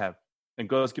more you can have. And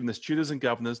God has given us tutors and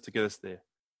governors to get us there.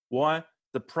 Why?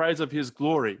 The praise of his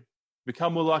glory.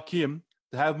 Become more like him,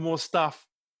 to have more stuff,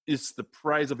 is the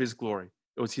praise of his glory.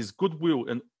 It was his good will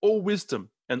and all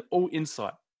wisdom and all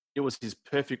insight. It was his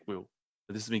perfect will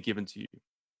that this has been given to you.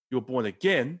 You're born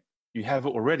again. You have it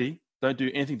already. Don't do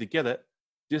anything to get it.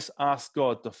 Just ask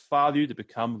God to father you to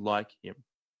become like him.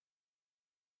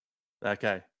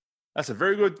 Okay. That's a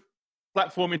very good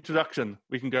platform introduction.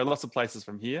 We can go lots of places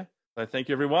from here. So thank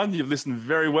you, everyone. You've listened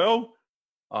very well.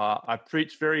 I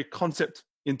preach very concept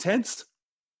intense,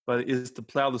 but it is to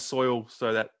plow the soil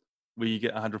so that we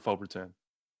get 100-fold return.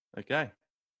 Okay.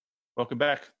 Welcome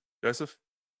back, Joseph.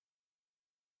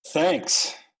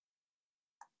 Thanks.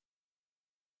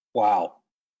 Wow.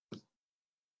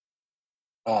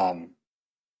 I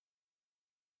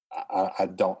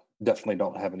definitely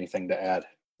don't have anything to add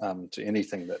to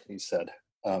anything that he said.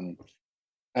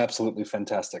 Absolutely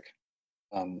fantastic.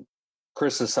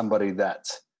 Chris is somebody that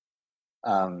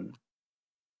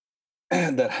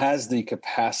that has the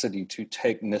capacity to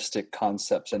take mystic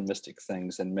concepts and mystic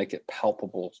things and make it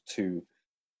palpable to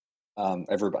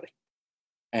everybody.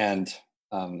 And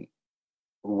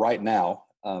right now,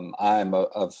 I'm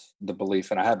of the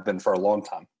belief, and I have been for a long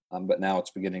time, but now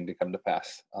it's beginning to come to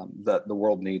pass, that the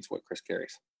world needs what Chris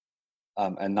carries,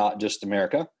 and not just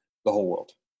America, the whole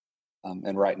world.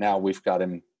 And right now, we've got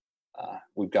him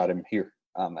here,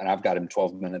 and I've got him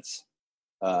 12 minutes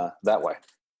that way.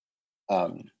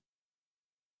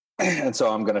 And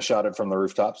so I'm going to shout it from the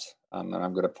rooftops, and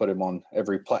I'm going to put him on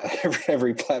every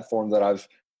platform that I've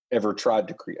ever tried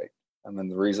to create. And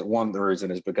the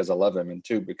reason is because I love him, and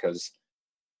two, because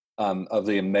of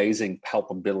the amazing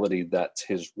palpability that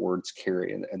his words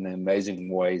carry, and the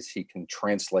amazing ways he can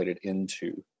translate it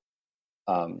into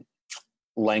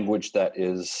language that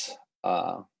is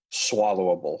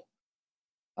swallowable.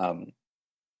 And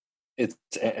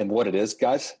what it is,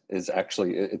 guys, is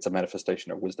actually it's a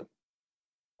manifestation of wisdom.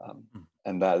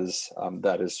 And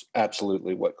that is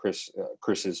absolutely what Chris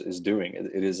is doing.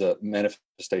 It is a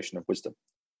manifestation of wisdom,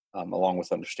 along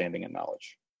with understanding and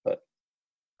knowledge. But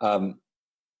I'm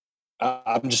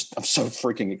so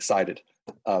freaking excited.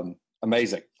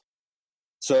 Amazing.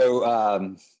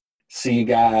 So see you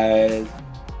guys